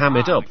taught to ham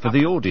it up for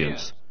the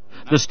audience.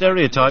 The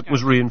stereotype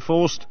was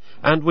reinforced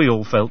and we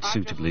all felt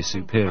suitably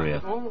superior.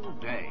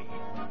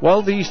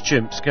 While these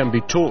chimps can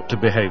be taught to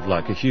behave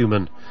like a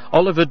human,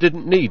 Oliver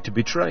didn't need to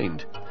be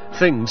trained.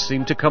 Things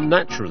seemed to come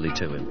naturally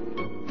to him.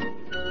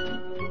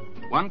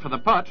 One for the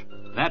putt.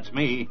 That's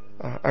me.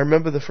 I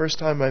remember the first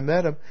time I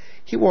met him,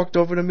 he walked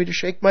over to me to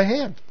shake my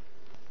hand.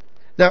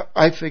 Now,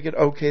 I figured,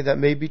 okay, that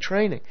may be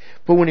training.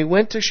 But when he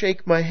went to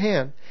shake my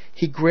hand,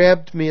 he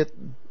grabbed me at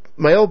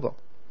my elbow.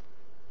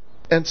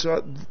 And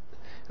so,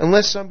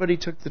 unless somebody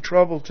took the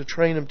trouble to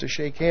train him to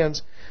shake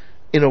hands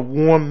in a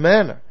warm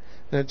manner,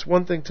 and it's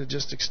one thing to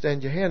just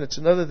extend your hand, it's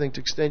another thing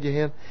to extend your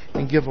hand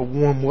and give a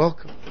warm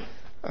welcome.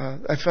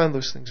 I found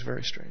those things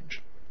very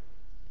strange.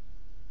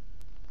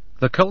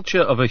 The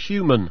culture of a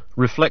human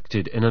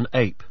reflected in an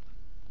ape.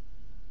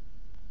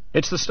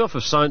 It's the stuff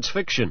of science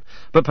fiction,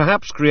 but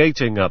perhaps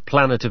creating a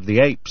Planet of the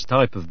Apes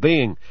type of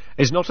being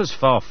is not as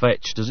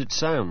far-fetched as it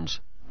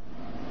sounds.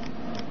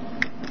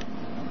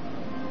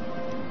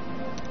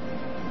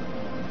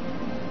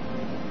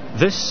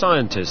 This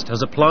scientist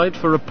has applied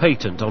for a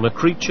patent on a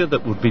creature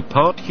that would be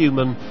part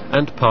human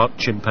and part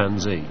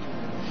chimpanzee.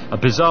 A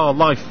bizarre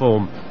life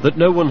form that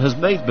no one has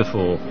made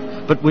before,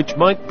 but which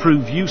might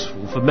prove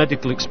useful for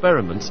medical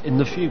experiments in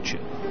the future.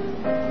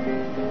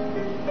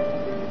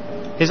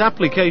 His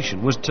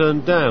application was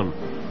turned down,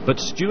 but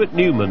Stuart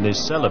Newman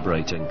is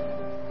celebrating.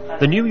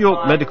 The New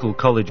York Medical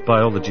College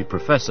biology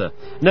professor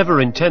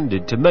never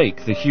intended to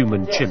make the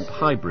human-chimp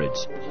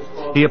hybrids.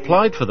 He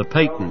applied for the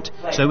patent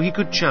so he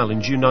could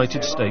challenge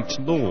United States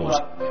laws,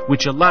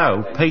 which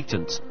allow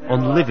patents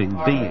on living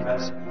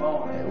beings.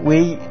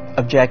 We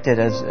objected,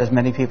 as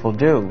many people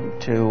do,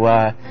 to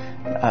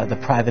the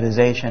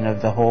privatization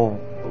of the whole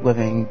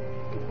living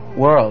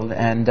world,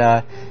 and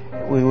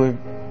we were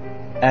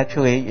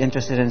actually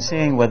interested in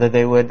seeing whether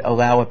they would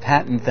allow a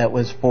patent that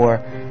was for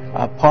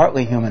a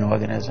partly human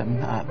organism,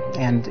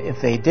 and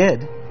if they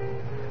did,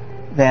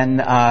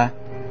 then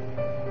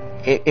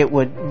it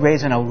would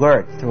raise an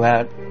alert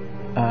throughout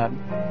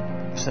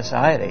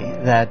society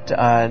that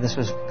this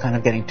was kind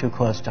of getting too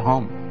close to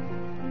home.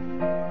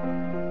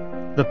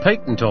 The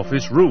Patent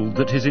Office ruled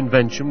that his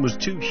invention was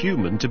too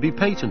human to be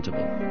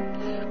patentable.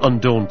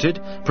 Undaunted,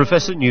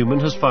 Professor Newman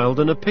has filed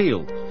an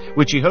appeal,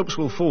 which he hopes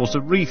will force a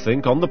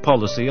rethink on the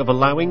policy of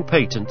allowing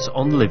patents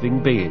on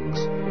living beings.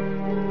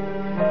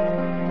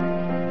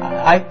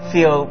 I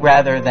feel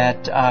rather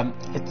that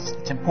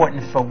it's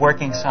important for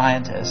working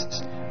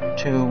scientists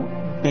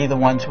to be the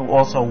ones who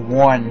also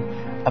warn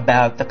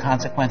about the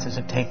consequences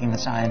of taking the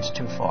science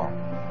too far.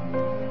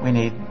 We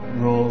need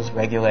rules,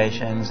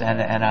 regulations,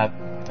 and a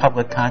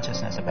public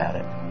consciousness about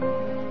it.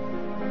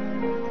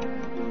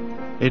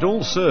 It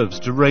all serves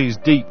to raise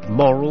deep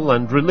moral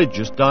and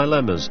religious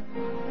dilemmas.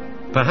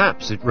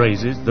 Perhaps it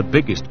raises the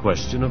biggest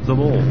question of them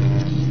all.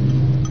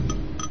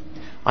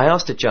 I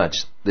asked a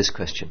judge this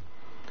question.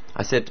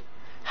 I said,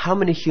 how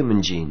many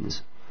human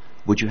genes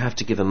would you have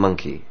to give a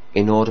monkey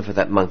in order for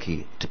that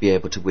monkey to be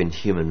able to win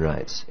human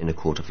rights in a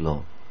court of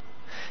law?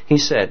 He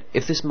said,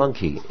 if this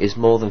monkey is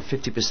more than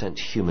 50%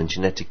 human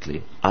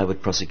genetically, I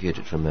would prosecute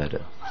it for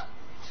murder.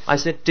 I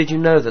said, did you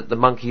know that the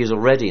monkey is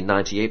already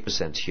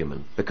 98%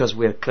 human because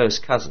we're close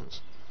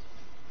cousins?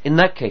 In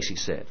that case, he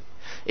said,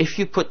 if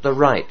you put the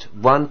right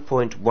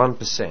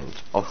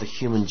 1.1% of the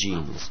human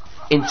genes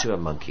into a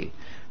monkey,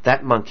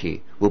 that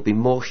monkey will be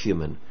more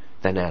human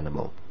than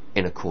animal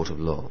in a court of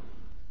law.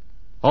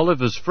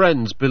 Oliver's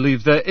friends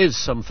believe there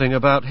is something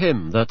about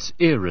him that's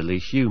eerily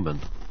human.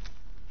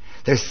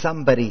 There's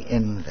somebody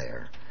in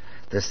there.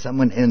 There's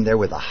someone in there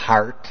with a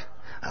heart,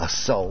 a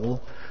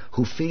soul,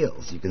 who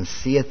feels. You can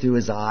see it through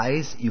his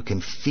eyes. You can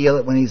feel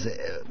it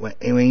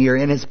when you're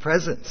in his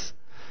presence.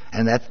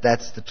 And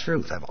that's the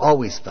truth. I've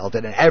always felt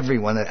it, and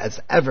everyone that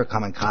has ever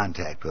come in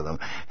contact with him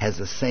has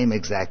the same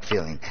exact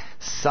feeling.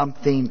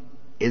 Something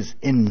is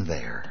in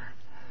there,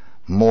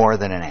 more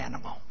than an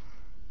animal.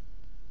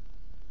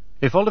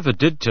 If Oliver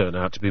did turn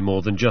out to be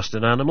more than just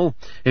an animal,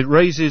 it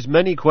raises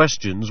many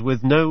questions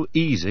with no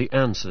easy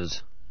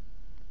answers.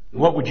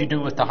 What would you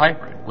do with the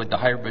hybrid? Would the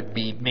hybrid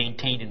be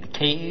maintained in a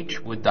cage?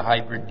 Would the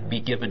hybrid be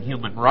given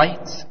human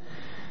rights?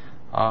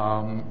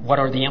 What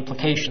are the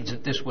implications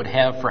that this would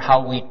have for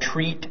how we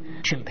treat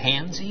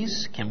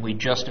chimpanzees? Can we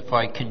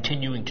justify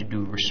continuing to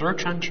do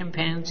research on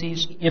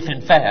chimpanzees if,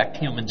 in fact,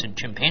 humans and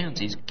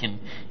chimpanzees can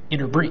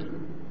interbreed?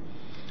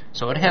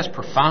 So it has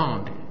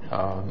profound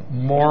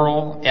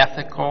moral,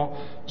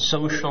 ethical,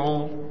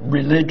 social,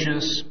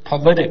 religious,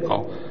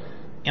 political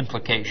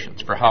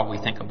implications for how we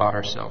think about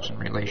ourselves in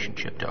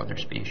relationship to other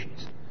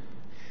species.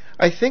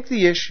 I think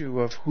the issue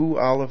of who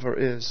Oliver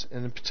is,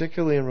 and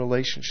particularly in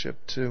relationship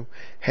to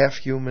half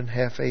human,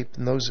 half ape,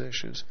 and those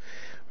issues,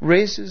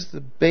 raises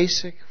the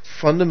basic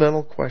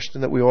fundamental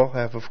question that we all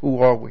have of who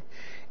are we.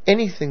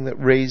 Anything that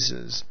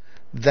raises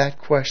that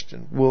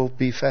question will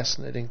be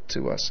fascinating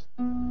to us.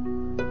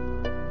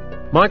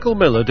 Michael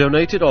Miller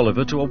donated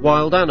Oliver to a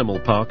wild animal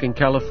park in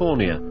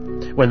California.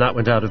 When that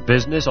went out of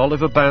business,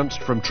 Oliver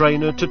bounced from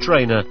trainer to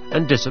trainer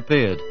and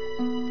disappeared.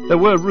 There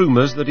were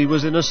rumours that he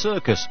was in a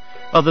circus.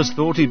 Others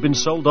thought he'd been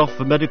sold off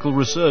for medical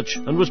research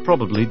and was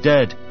probably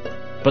dead.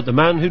 But the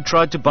man who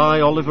tried to buy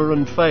Oliver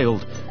and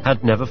failed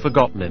had never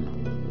forgotten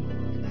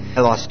him.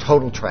 I lost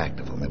total track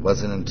of him. It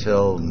wasn't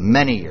until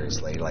many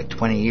years later, like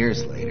 20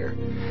 years later,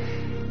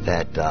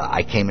 that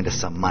I came into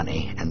some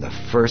money, and the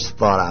first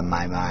thought on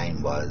my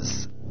mind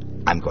was,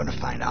 I'm going to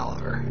find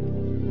Oliver.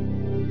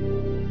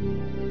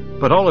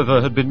 But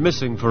Oliver had been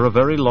missing for a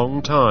very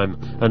long time,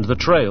 and the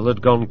trail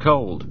had gone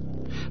cold.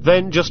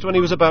 Then, just when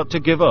he was about to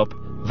give up,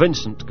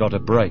 Vincent got a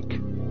break.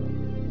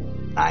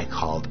 I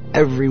called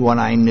everyone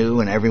I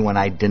knew and everyone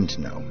I didn't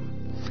know,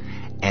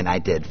 and I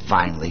did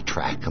finally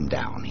track him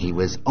down. He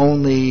was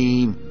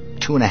only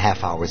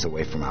 2.5 hours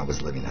away from where I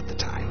was living at the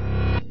time.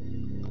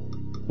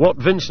 What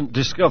Vincent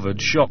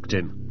discovered shocked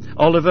him.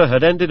 Oliver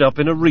had ended up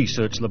in a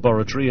research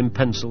laboratory in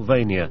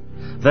Pennsylvania.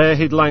 There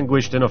he'd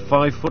languished in a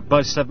 5-foot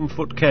by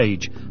 7-foot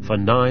cage for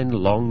 9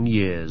 long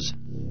years.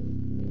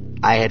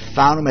 I had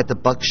found him at the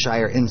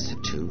Berkshire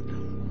Institute.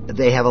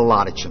 They have a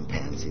lot of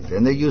chimpanzees,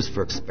 and they're used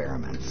for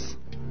experiments.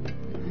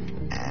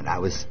 And I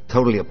was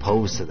totally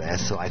opposed to that,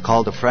 so I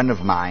called a friend of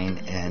mine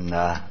in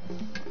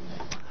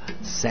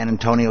San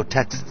Antonio,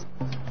 Texas.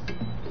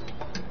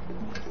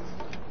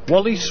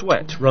 Wally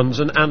Sweat runs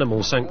an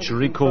animal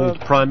sanctuary called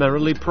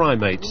Primarily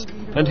Primates,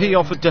 and he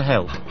offered to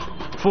help.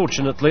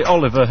 Fortunately,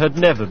 Oliver had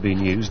never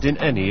been used in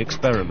any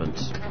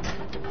experiments.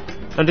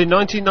 And in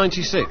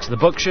 1996, the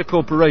Berkshire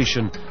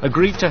Corporation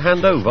agreed to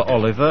hand over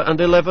Oliver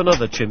and 11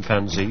 other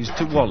chimpanzees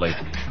to Wally.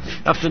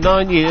 After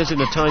 9 years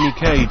in a tiny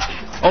cage,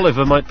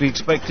 Oliver might be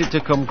expected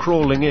to come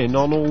crawling in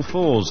on all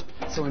fours,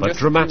 but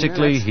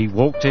dramatically he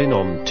walked in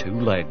on 2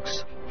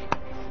 legs.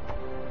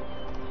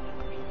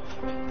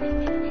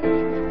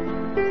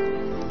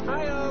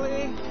 Hi,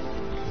 Ollie.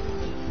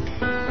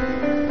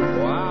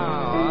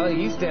 Wow,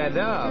 Ollie, you stand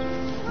up.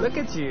 Look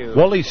at you.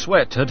 Wally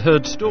Sweat had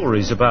heard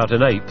stories about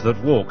an ape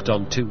that walked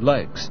on 2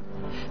 legs.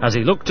 As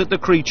he looked at the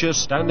creature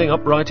standing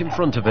upright in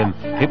front of him,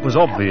 it was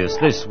obvious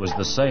this was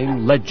the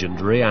same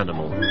legendary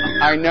animal.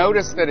 I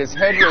noticed that his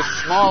head was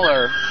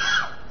smaller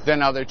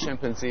than other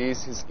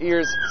chimpanzees, his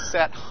ears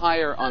sat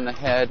higher on the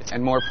head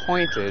and more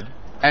pointed,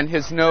 and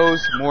his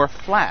nose more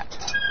flat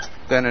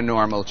than a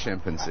normal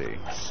chimpanzee.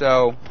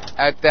 So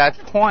at that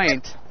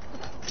point,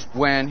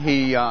 when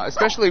he,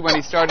 especially when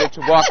he started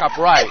to walk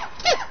upright,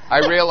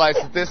 I realized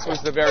that this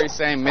was the very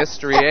same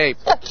mystery ape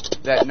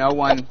that no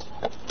one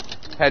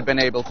had been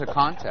able to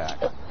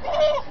contact.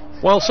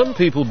 While some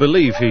people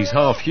believe he's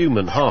half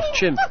human, half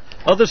chimp,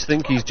 others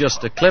think he's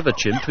just a clever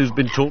chimp who's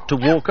been taught to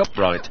walk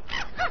upright.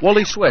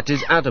 Wally Sweat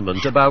is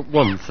adamant about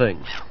one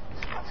thing.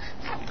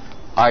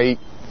 I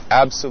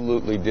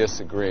absolutely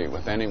disagree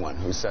with anyone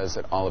who says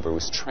that Oliver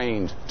was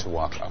trained to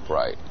walk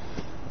upright.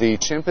 The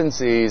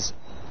chimpanzees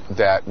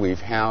that we've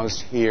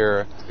housed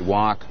here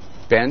walk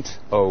bent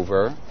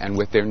over and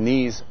with their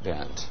knees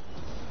bent.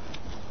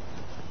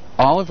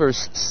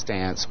 Oliver's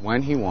stance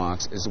when he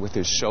walks is with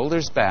his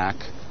shoulders back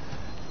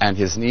and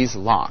his knees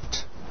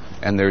locked.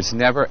 And there's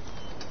never,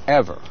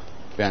 ever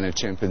been a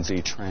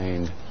chimpanzee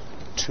trained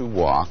to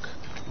walk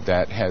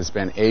that has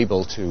been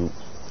able to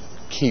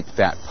keep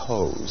that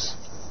pose.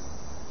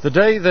 The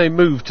day they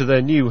moved to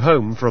their new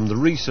home from the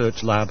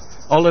research lab,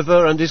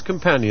 Oliver and his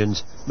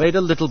companions made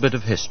a little bit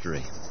of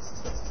history.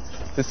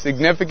 The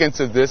significance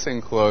of this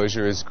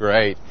enclosure is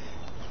great.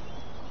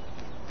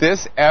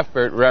 This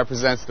effort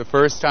represents the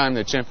first time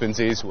that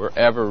chimpanzees were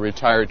ever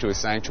retired to a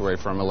sanctuary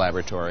from a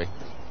laboratory.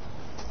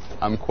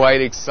 I'm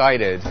quite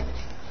excited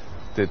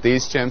that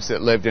these chimps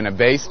that lived in a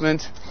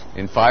basement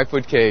in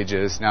 5-foot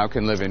cages now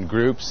can live in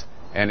groups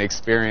and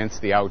experience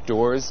the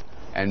outdoors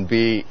and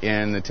be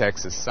in the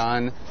Texas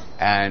sun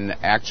and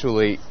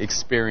actually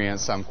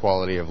experience some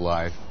quality of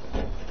life.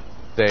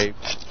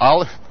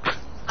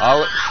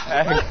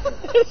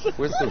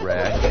 Where's the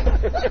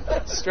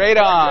rag? Straight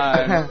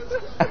on.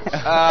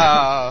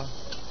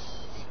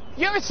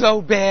 You're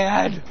so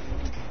bad.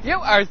 You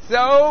are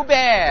so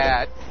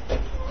bad.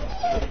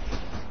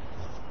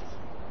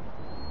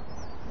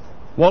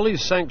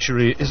 Wally's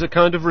sanctuary is a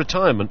kind of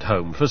retirement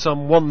home for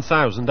some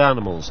 1,000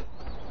 animals.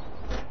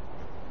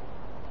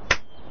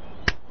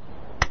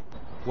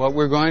 What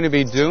we're going to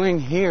be doing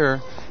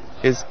here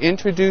is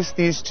introduce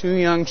these 2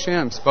 young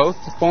chimps, both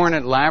born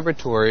at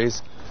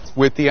laboratories,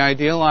 with the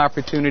ideal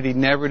opportunity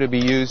never to be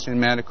used in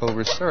medical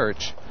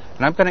research.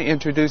 And I'm going to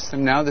introduce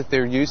them now that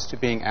they're used to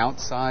being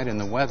outside in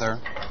the weather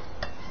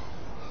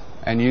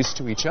and used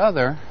to each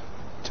other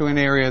to an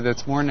area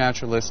that's more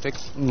naturalistic,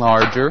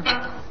 larger,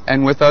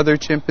 and with other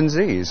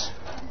chimpanzees.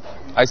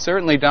 I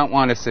certainly don't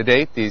want to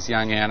sedate these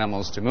young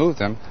animals to move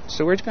them,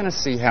 so we're going to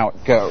see how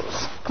it goes.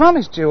 Come on,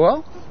 Miss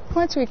Jewel. Come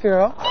on, sweet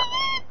girl.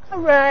 All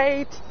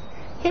right.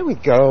 Here we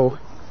go.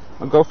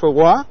 I'll go for a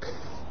walk.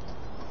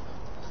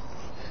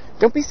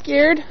 Don't be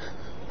scared.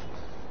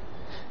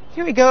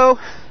 Here we go.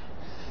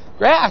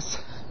 Grass.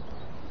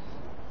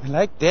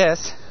 Like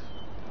this.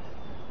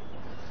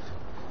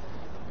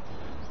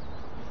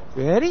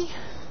 Ready?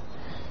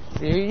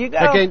 There you go.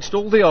 Against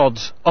all the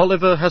odds,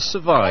 Oliver has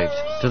survived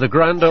to the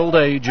grand old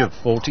age of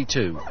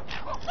 42.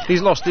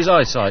 He's lost his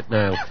eyesight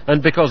now,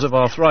 and because of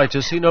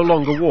arthritis he no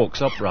longer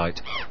walks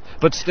upright.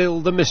 But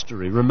still the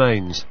mystery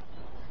remains.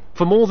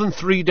 For more than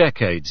 3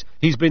 decades,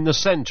 he's been the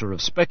centre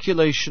of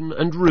speculation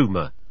and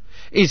rumour.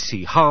 Is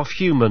he half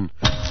human?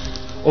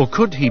 Or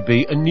could he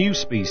be a new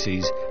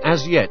species,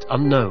 as yet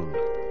unknown?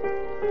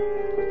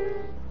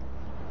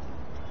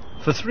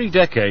 For 3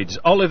 decades,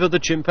 Oliver the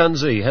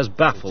chimpanzee has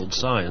baffled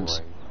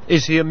science.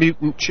 Is he a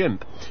mutant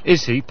chimp?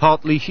 Is he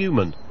partly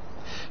human?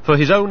 For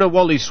his owner,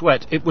 Wally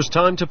Sweat, it was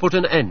time to put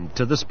an end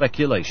to the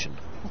speculation.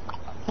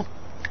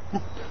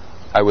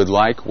 I would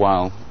like,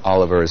 while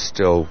Oliver is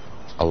still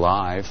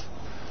alive,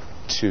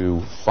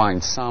 to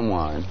find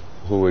someone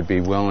who would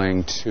be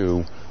willing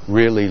to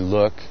really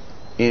look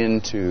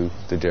into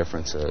the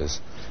differences.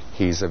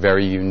 He's a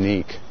very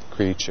unique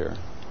creature,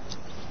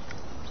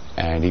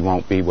 and he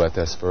won't be with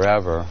us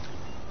forever.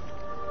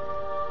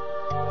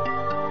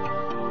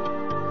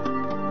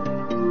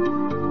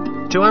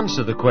 To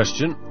answer the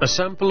question, a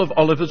sample of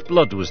Oliver's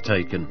blood was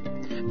taken.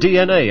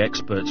 DNA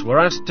experts were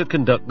asked to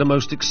conduct the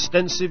most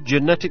extensive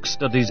genetic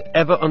studies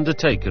ever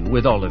undertaken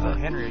with Oliver.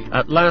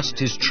 At last,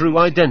 his true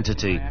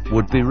identity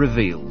would be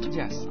revealed.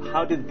 Yes.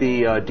 How did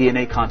the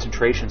DNA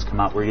concentrations come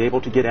out? Were you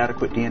able to get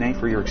adequate DNA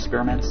for your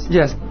experiments?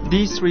 Yes,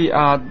 these 3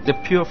 are the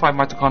purified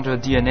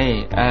mitochondrial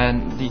DNA,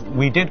 and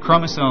we did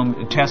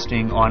chromosome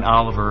testing on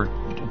Oliver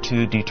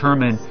to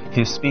determine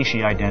his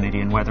species identity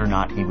and whether or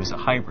not he was a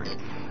hybrid.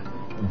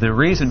 The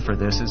reason for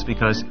this is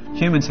because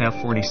humans have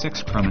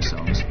 46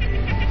 chromosomes.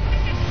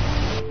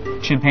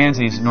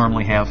 Chimpanzees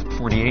normally have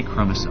 48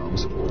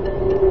 chromosomes.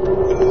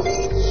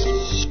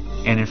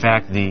 And in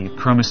fact, the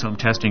chromosome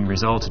testing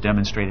results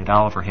demonstrated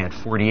Oliver had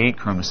 48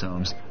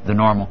 chromosomes, the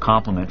normal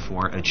complement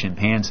for a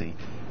chimpanzee.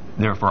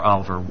 Therefore,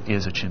 Oliver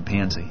is a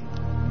chimpanzee.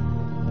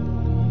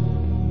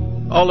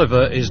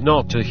 Oliver is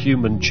not a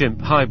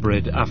human-chimp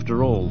hybrid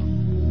after all.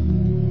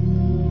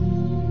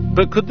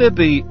 But could there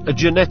be a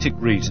genetic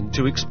reason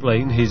to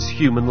explain his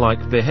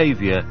human-like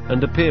behaviour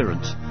and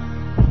appearance?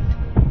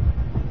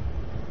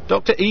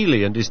 Dr.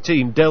 Ely and his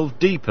team delved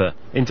deeper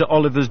into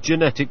Oliver's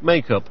genetic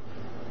makeup,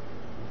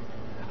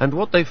 and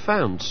what they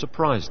found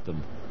surprised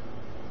them.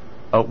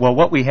 Well,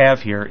 what we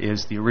have here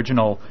is the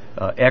original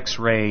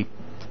X-ray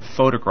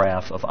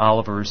photograph of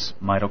Oliver's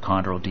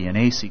mitochondrial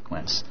DNA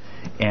sequence.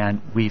 And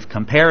we've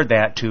compared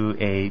that to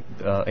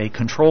a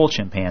control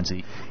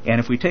chimpanzee. And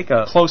if we take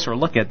a closer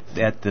look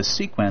at the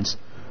sequence,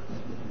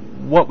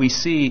 what we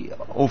see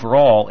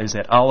overall is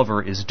that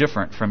Oliver is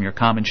different from your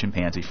common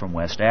chimpanzee from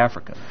West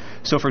Africa.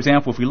 So, for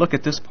example, if we look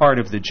at this part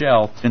of the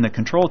gel, in the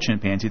control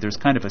chimpanzee, there's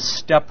kind of a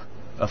step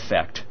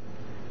effect.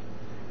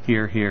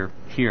 Here, here,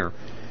 here.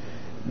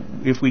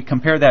 If we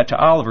compare that to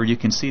Oliver, you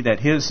can see that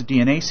his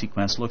DNA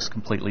sequence looks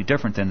completely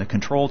different than the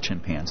control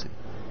chimpanzee.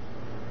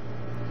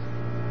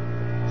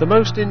 The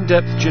most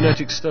in-depth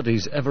genetic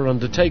studies ever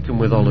undertaken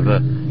with Oliver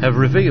have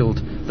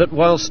revealed that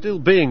while still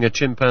being a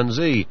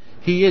chimpanzee,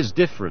 he is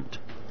different.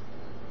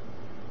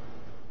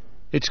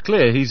 It's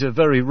clear he's a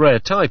very rare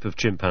type of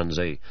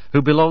chimpanzee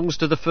who belongs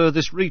to the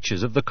furthest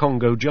reaches of the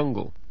Congo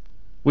jungle.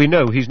 We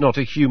know he's not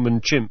a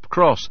human-chimp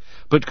cross,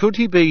 but could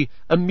he be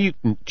a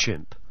mutant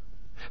chimp?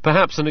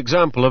 Perhaps an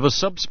example of a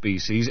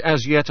subspecies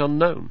as yet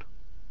unknown.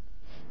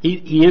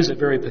 He is a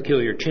very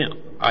peculiar chimp.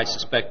 I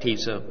suspect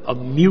he's a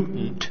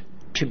mutant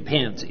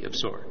chimpanzee of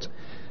sorts.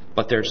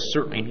 But there's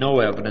certainly no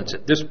evidence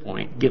at this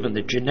point, given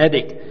the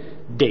genetic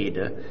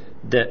data,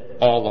 that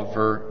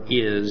Oliver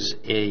is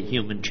a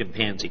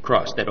human-chimpanzee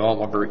cross, that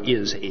Oliver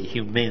is a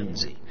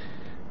Humanzee.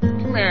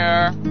 Come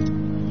here.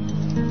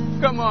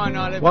 Come on,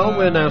 Oliver. While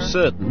we're now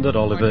certain that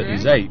Oliver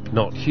is ape,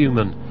 not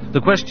human, the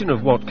question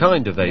of what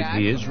kind of ape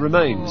he is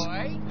remains.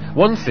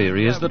 One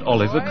theory is that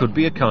Oliver could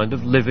be a kind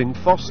of living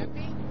fossil.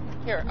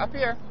 Here, up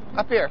here,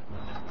 up here.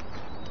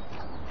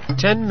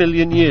 10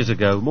 million years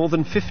ago, more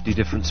than 50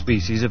 different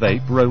species of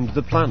ape roamed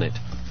the planet.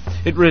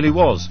 It really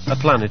was a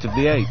planet of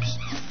the apes.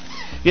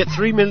 Yet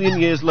 3 million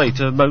years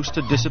later, most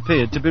had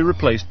disappeared to be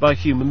replaced by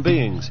human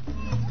beings.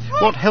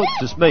 What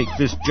helped us make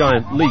this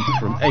giant leap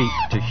from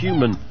ape to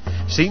human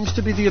seems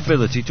to be the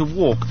ability to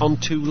walk on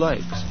 2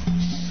 legs.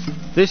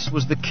 This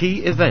was the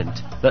key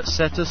event that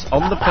set us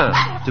on the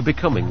path to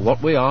becoming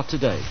what we are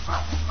today.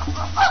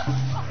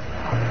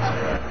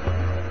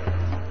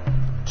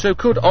 So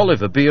could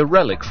Oliver be a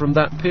relic from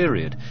that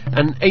period,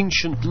 an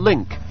ancient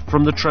link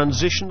from the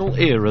transitional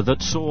era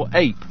that saw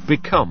ape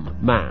become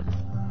man?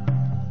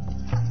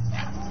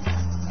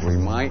 We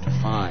might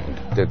find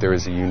that there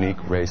is a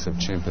unique race of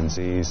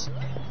chimpanzees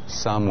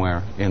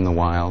somewhere in the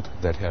wild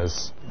that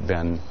has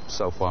been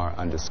so far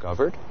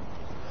undiscovered.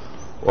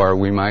 Or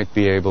we might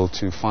be able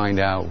to find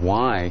out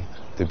why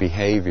the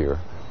behavior,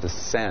 the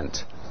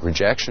scent,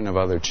 rejection of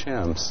other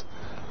chimps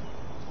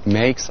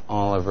makes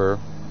Oliver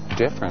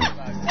different.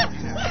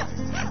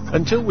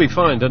 Until we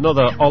find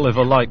another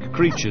Oliver-like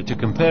creature to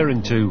compare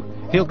him to,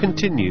 he'll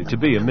continue to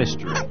be a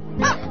mystery.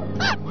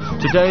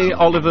 Today,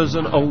 Oliver's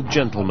an old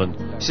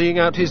gentleman, seeing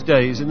out his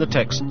days in the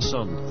Texan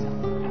sun.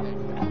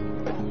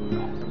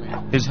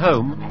 His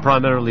home,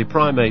 primarily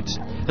primates,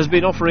 has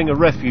been offering a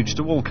refuge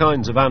to all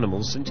kinds of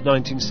animals since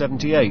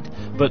 1978,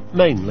 but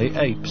mainly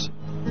apes.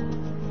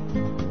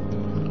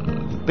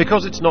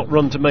 Because it's not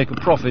run to make a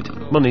profit,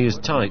 money is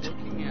tight.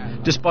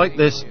 Despite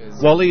this,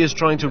 Wally is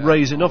trying to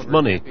raise enough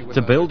money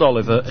to build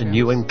Oliver a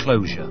new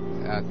enclosure.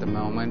 At the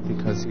moment,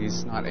 because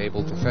he's not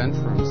able to fend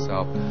for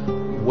himself,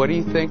 what do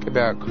you think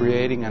about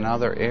creating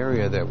another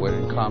area that would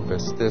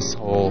encompass this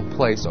whole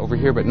place over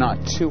here, but not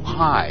too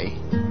high,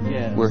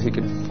 where he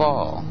could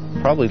fall?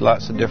 Probably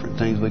lots of different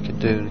things we could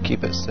do to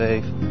keep it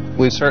safe.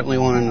 We certainly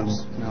want him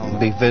to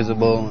be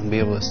visible and be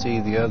able to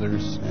see the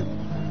others.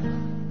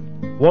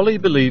 Wally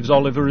believes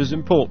Oliver is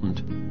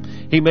important.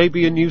 He may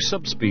be a new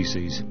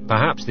subspecies,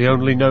 perhaps the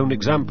only known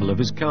example of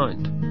his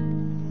kind.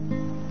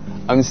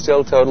 I'm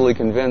still totally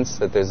convinced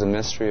that there's a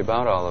mystery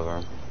about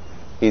Oliver.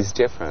 He's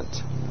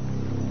different.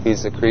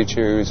 He's a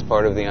creature who's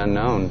part of the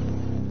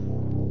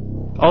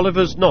unknown.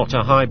 Oliver's not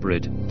a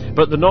hybrid,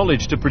 but the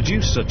knowledge to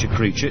produce such a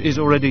creature is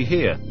already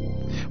here.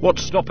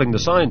 What's stopping the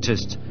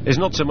scientists is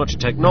not so much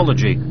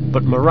technology,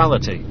 but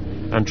morality,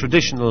 and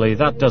traditionally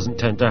that doesn't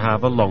tend to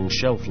have a long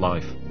shelf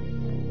life.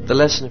 The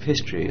lesson of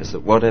history is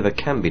that whatever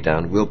can be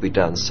done will be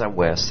done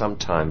somewhere,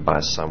 sometime,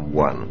 by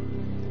someone.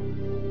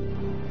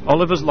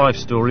 Oliver's life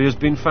story has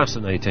been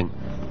fascinating,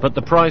 but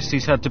the price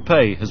he's had to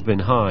pay has been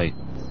high.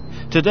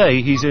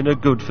 Today he's in a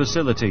good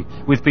facility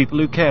with people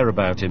who care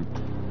about him,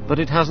 but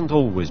it hasn't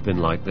always been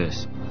like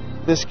this.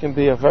 This can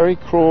be a very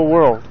cruel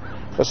world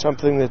for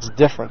something that's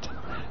different.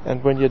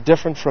 And when you're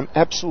different from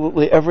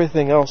absolutely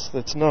everything else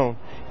that's known,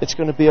 it's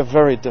going to be a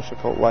very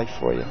difficult life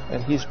for you,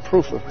 and he's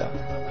proof of that.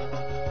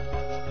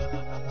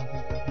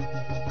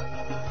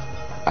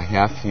 A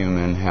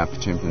half-human,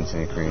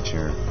 half-chimpanzee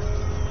creature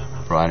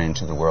brought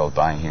into the world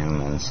by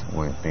humans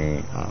would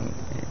be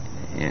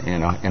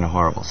in a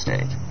horrible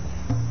state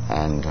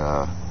and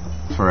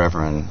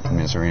forever in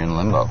misery and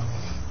limbo.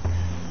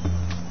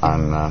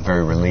 I'm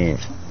very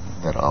relieved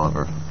that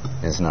Oliver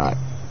is not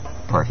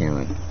part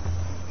human.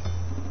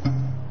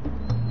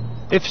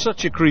 If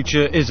such a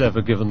creature is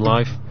ever given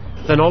life,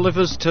 then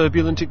Oliver's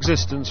turbulent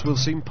existence will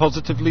seem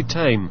positively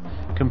tame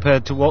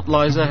compared to what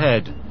lies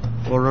ahead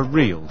for a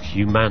real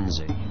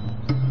Humanzee.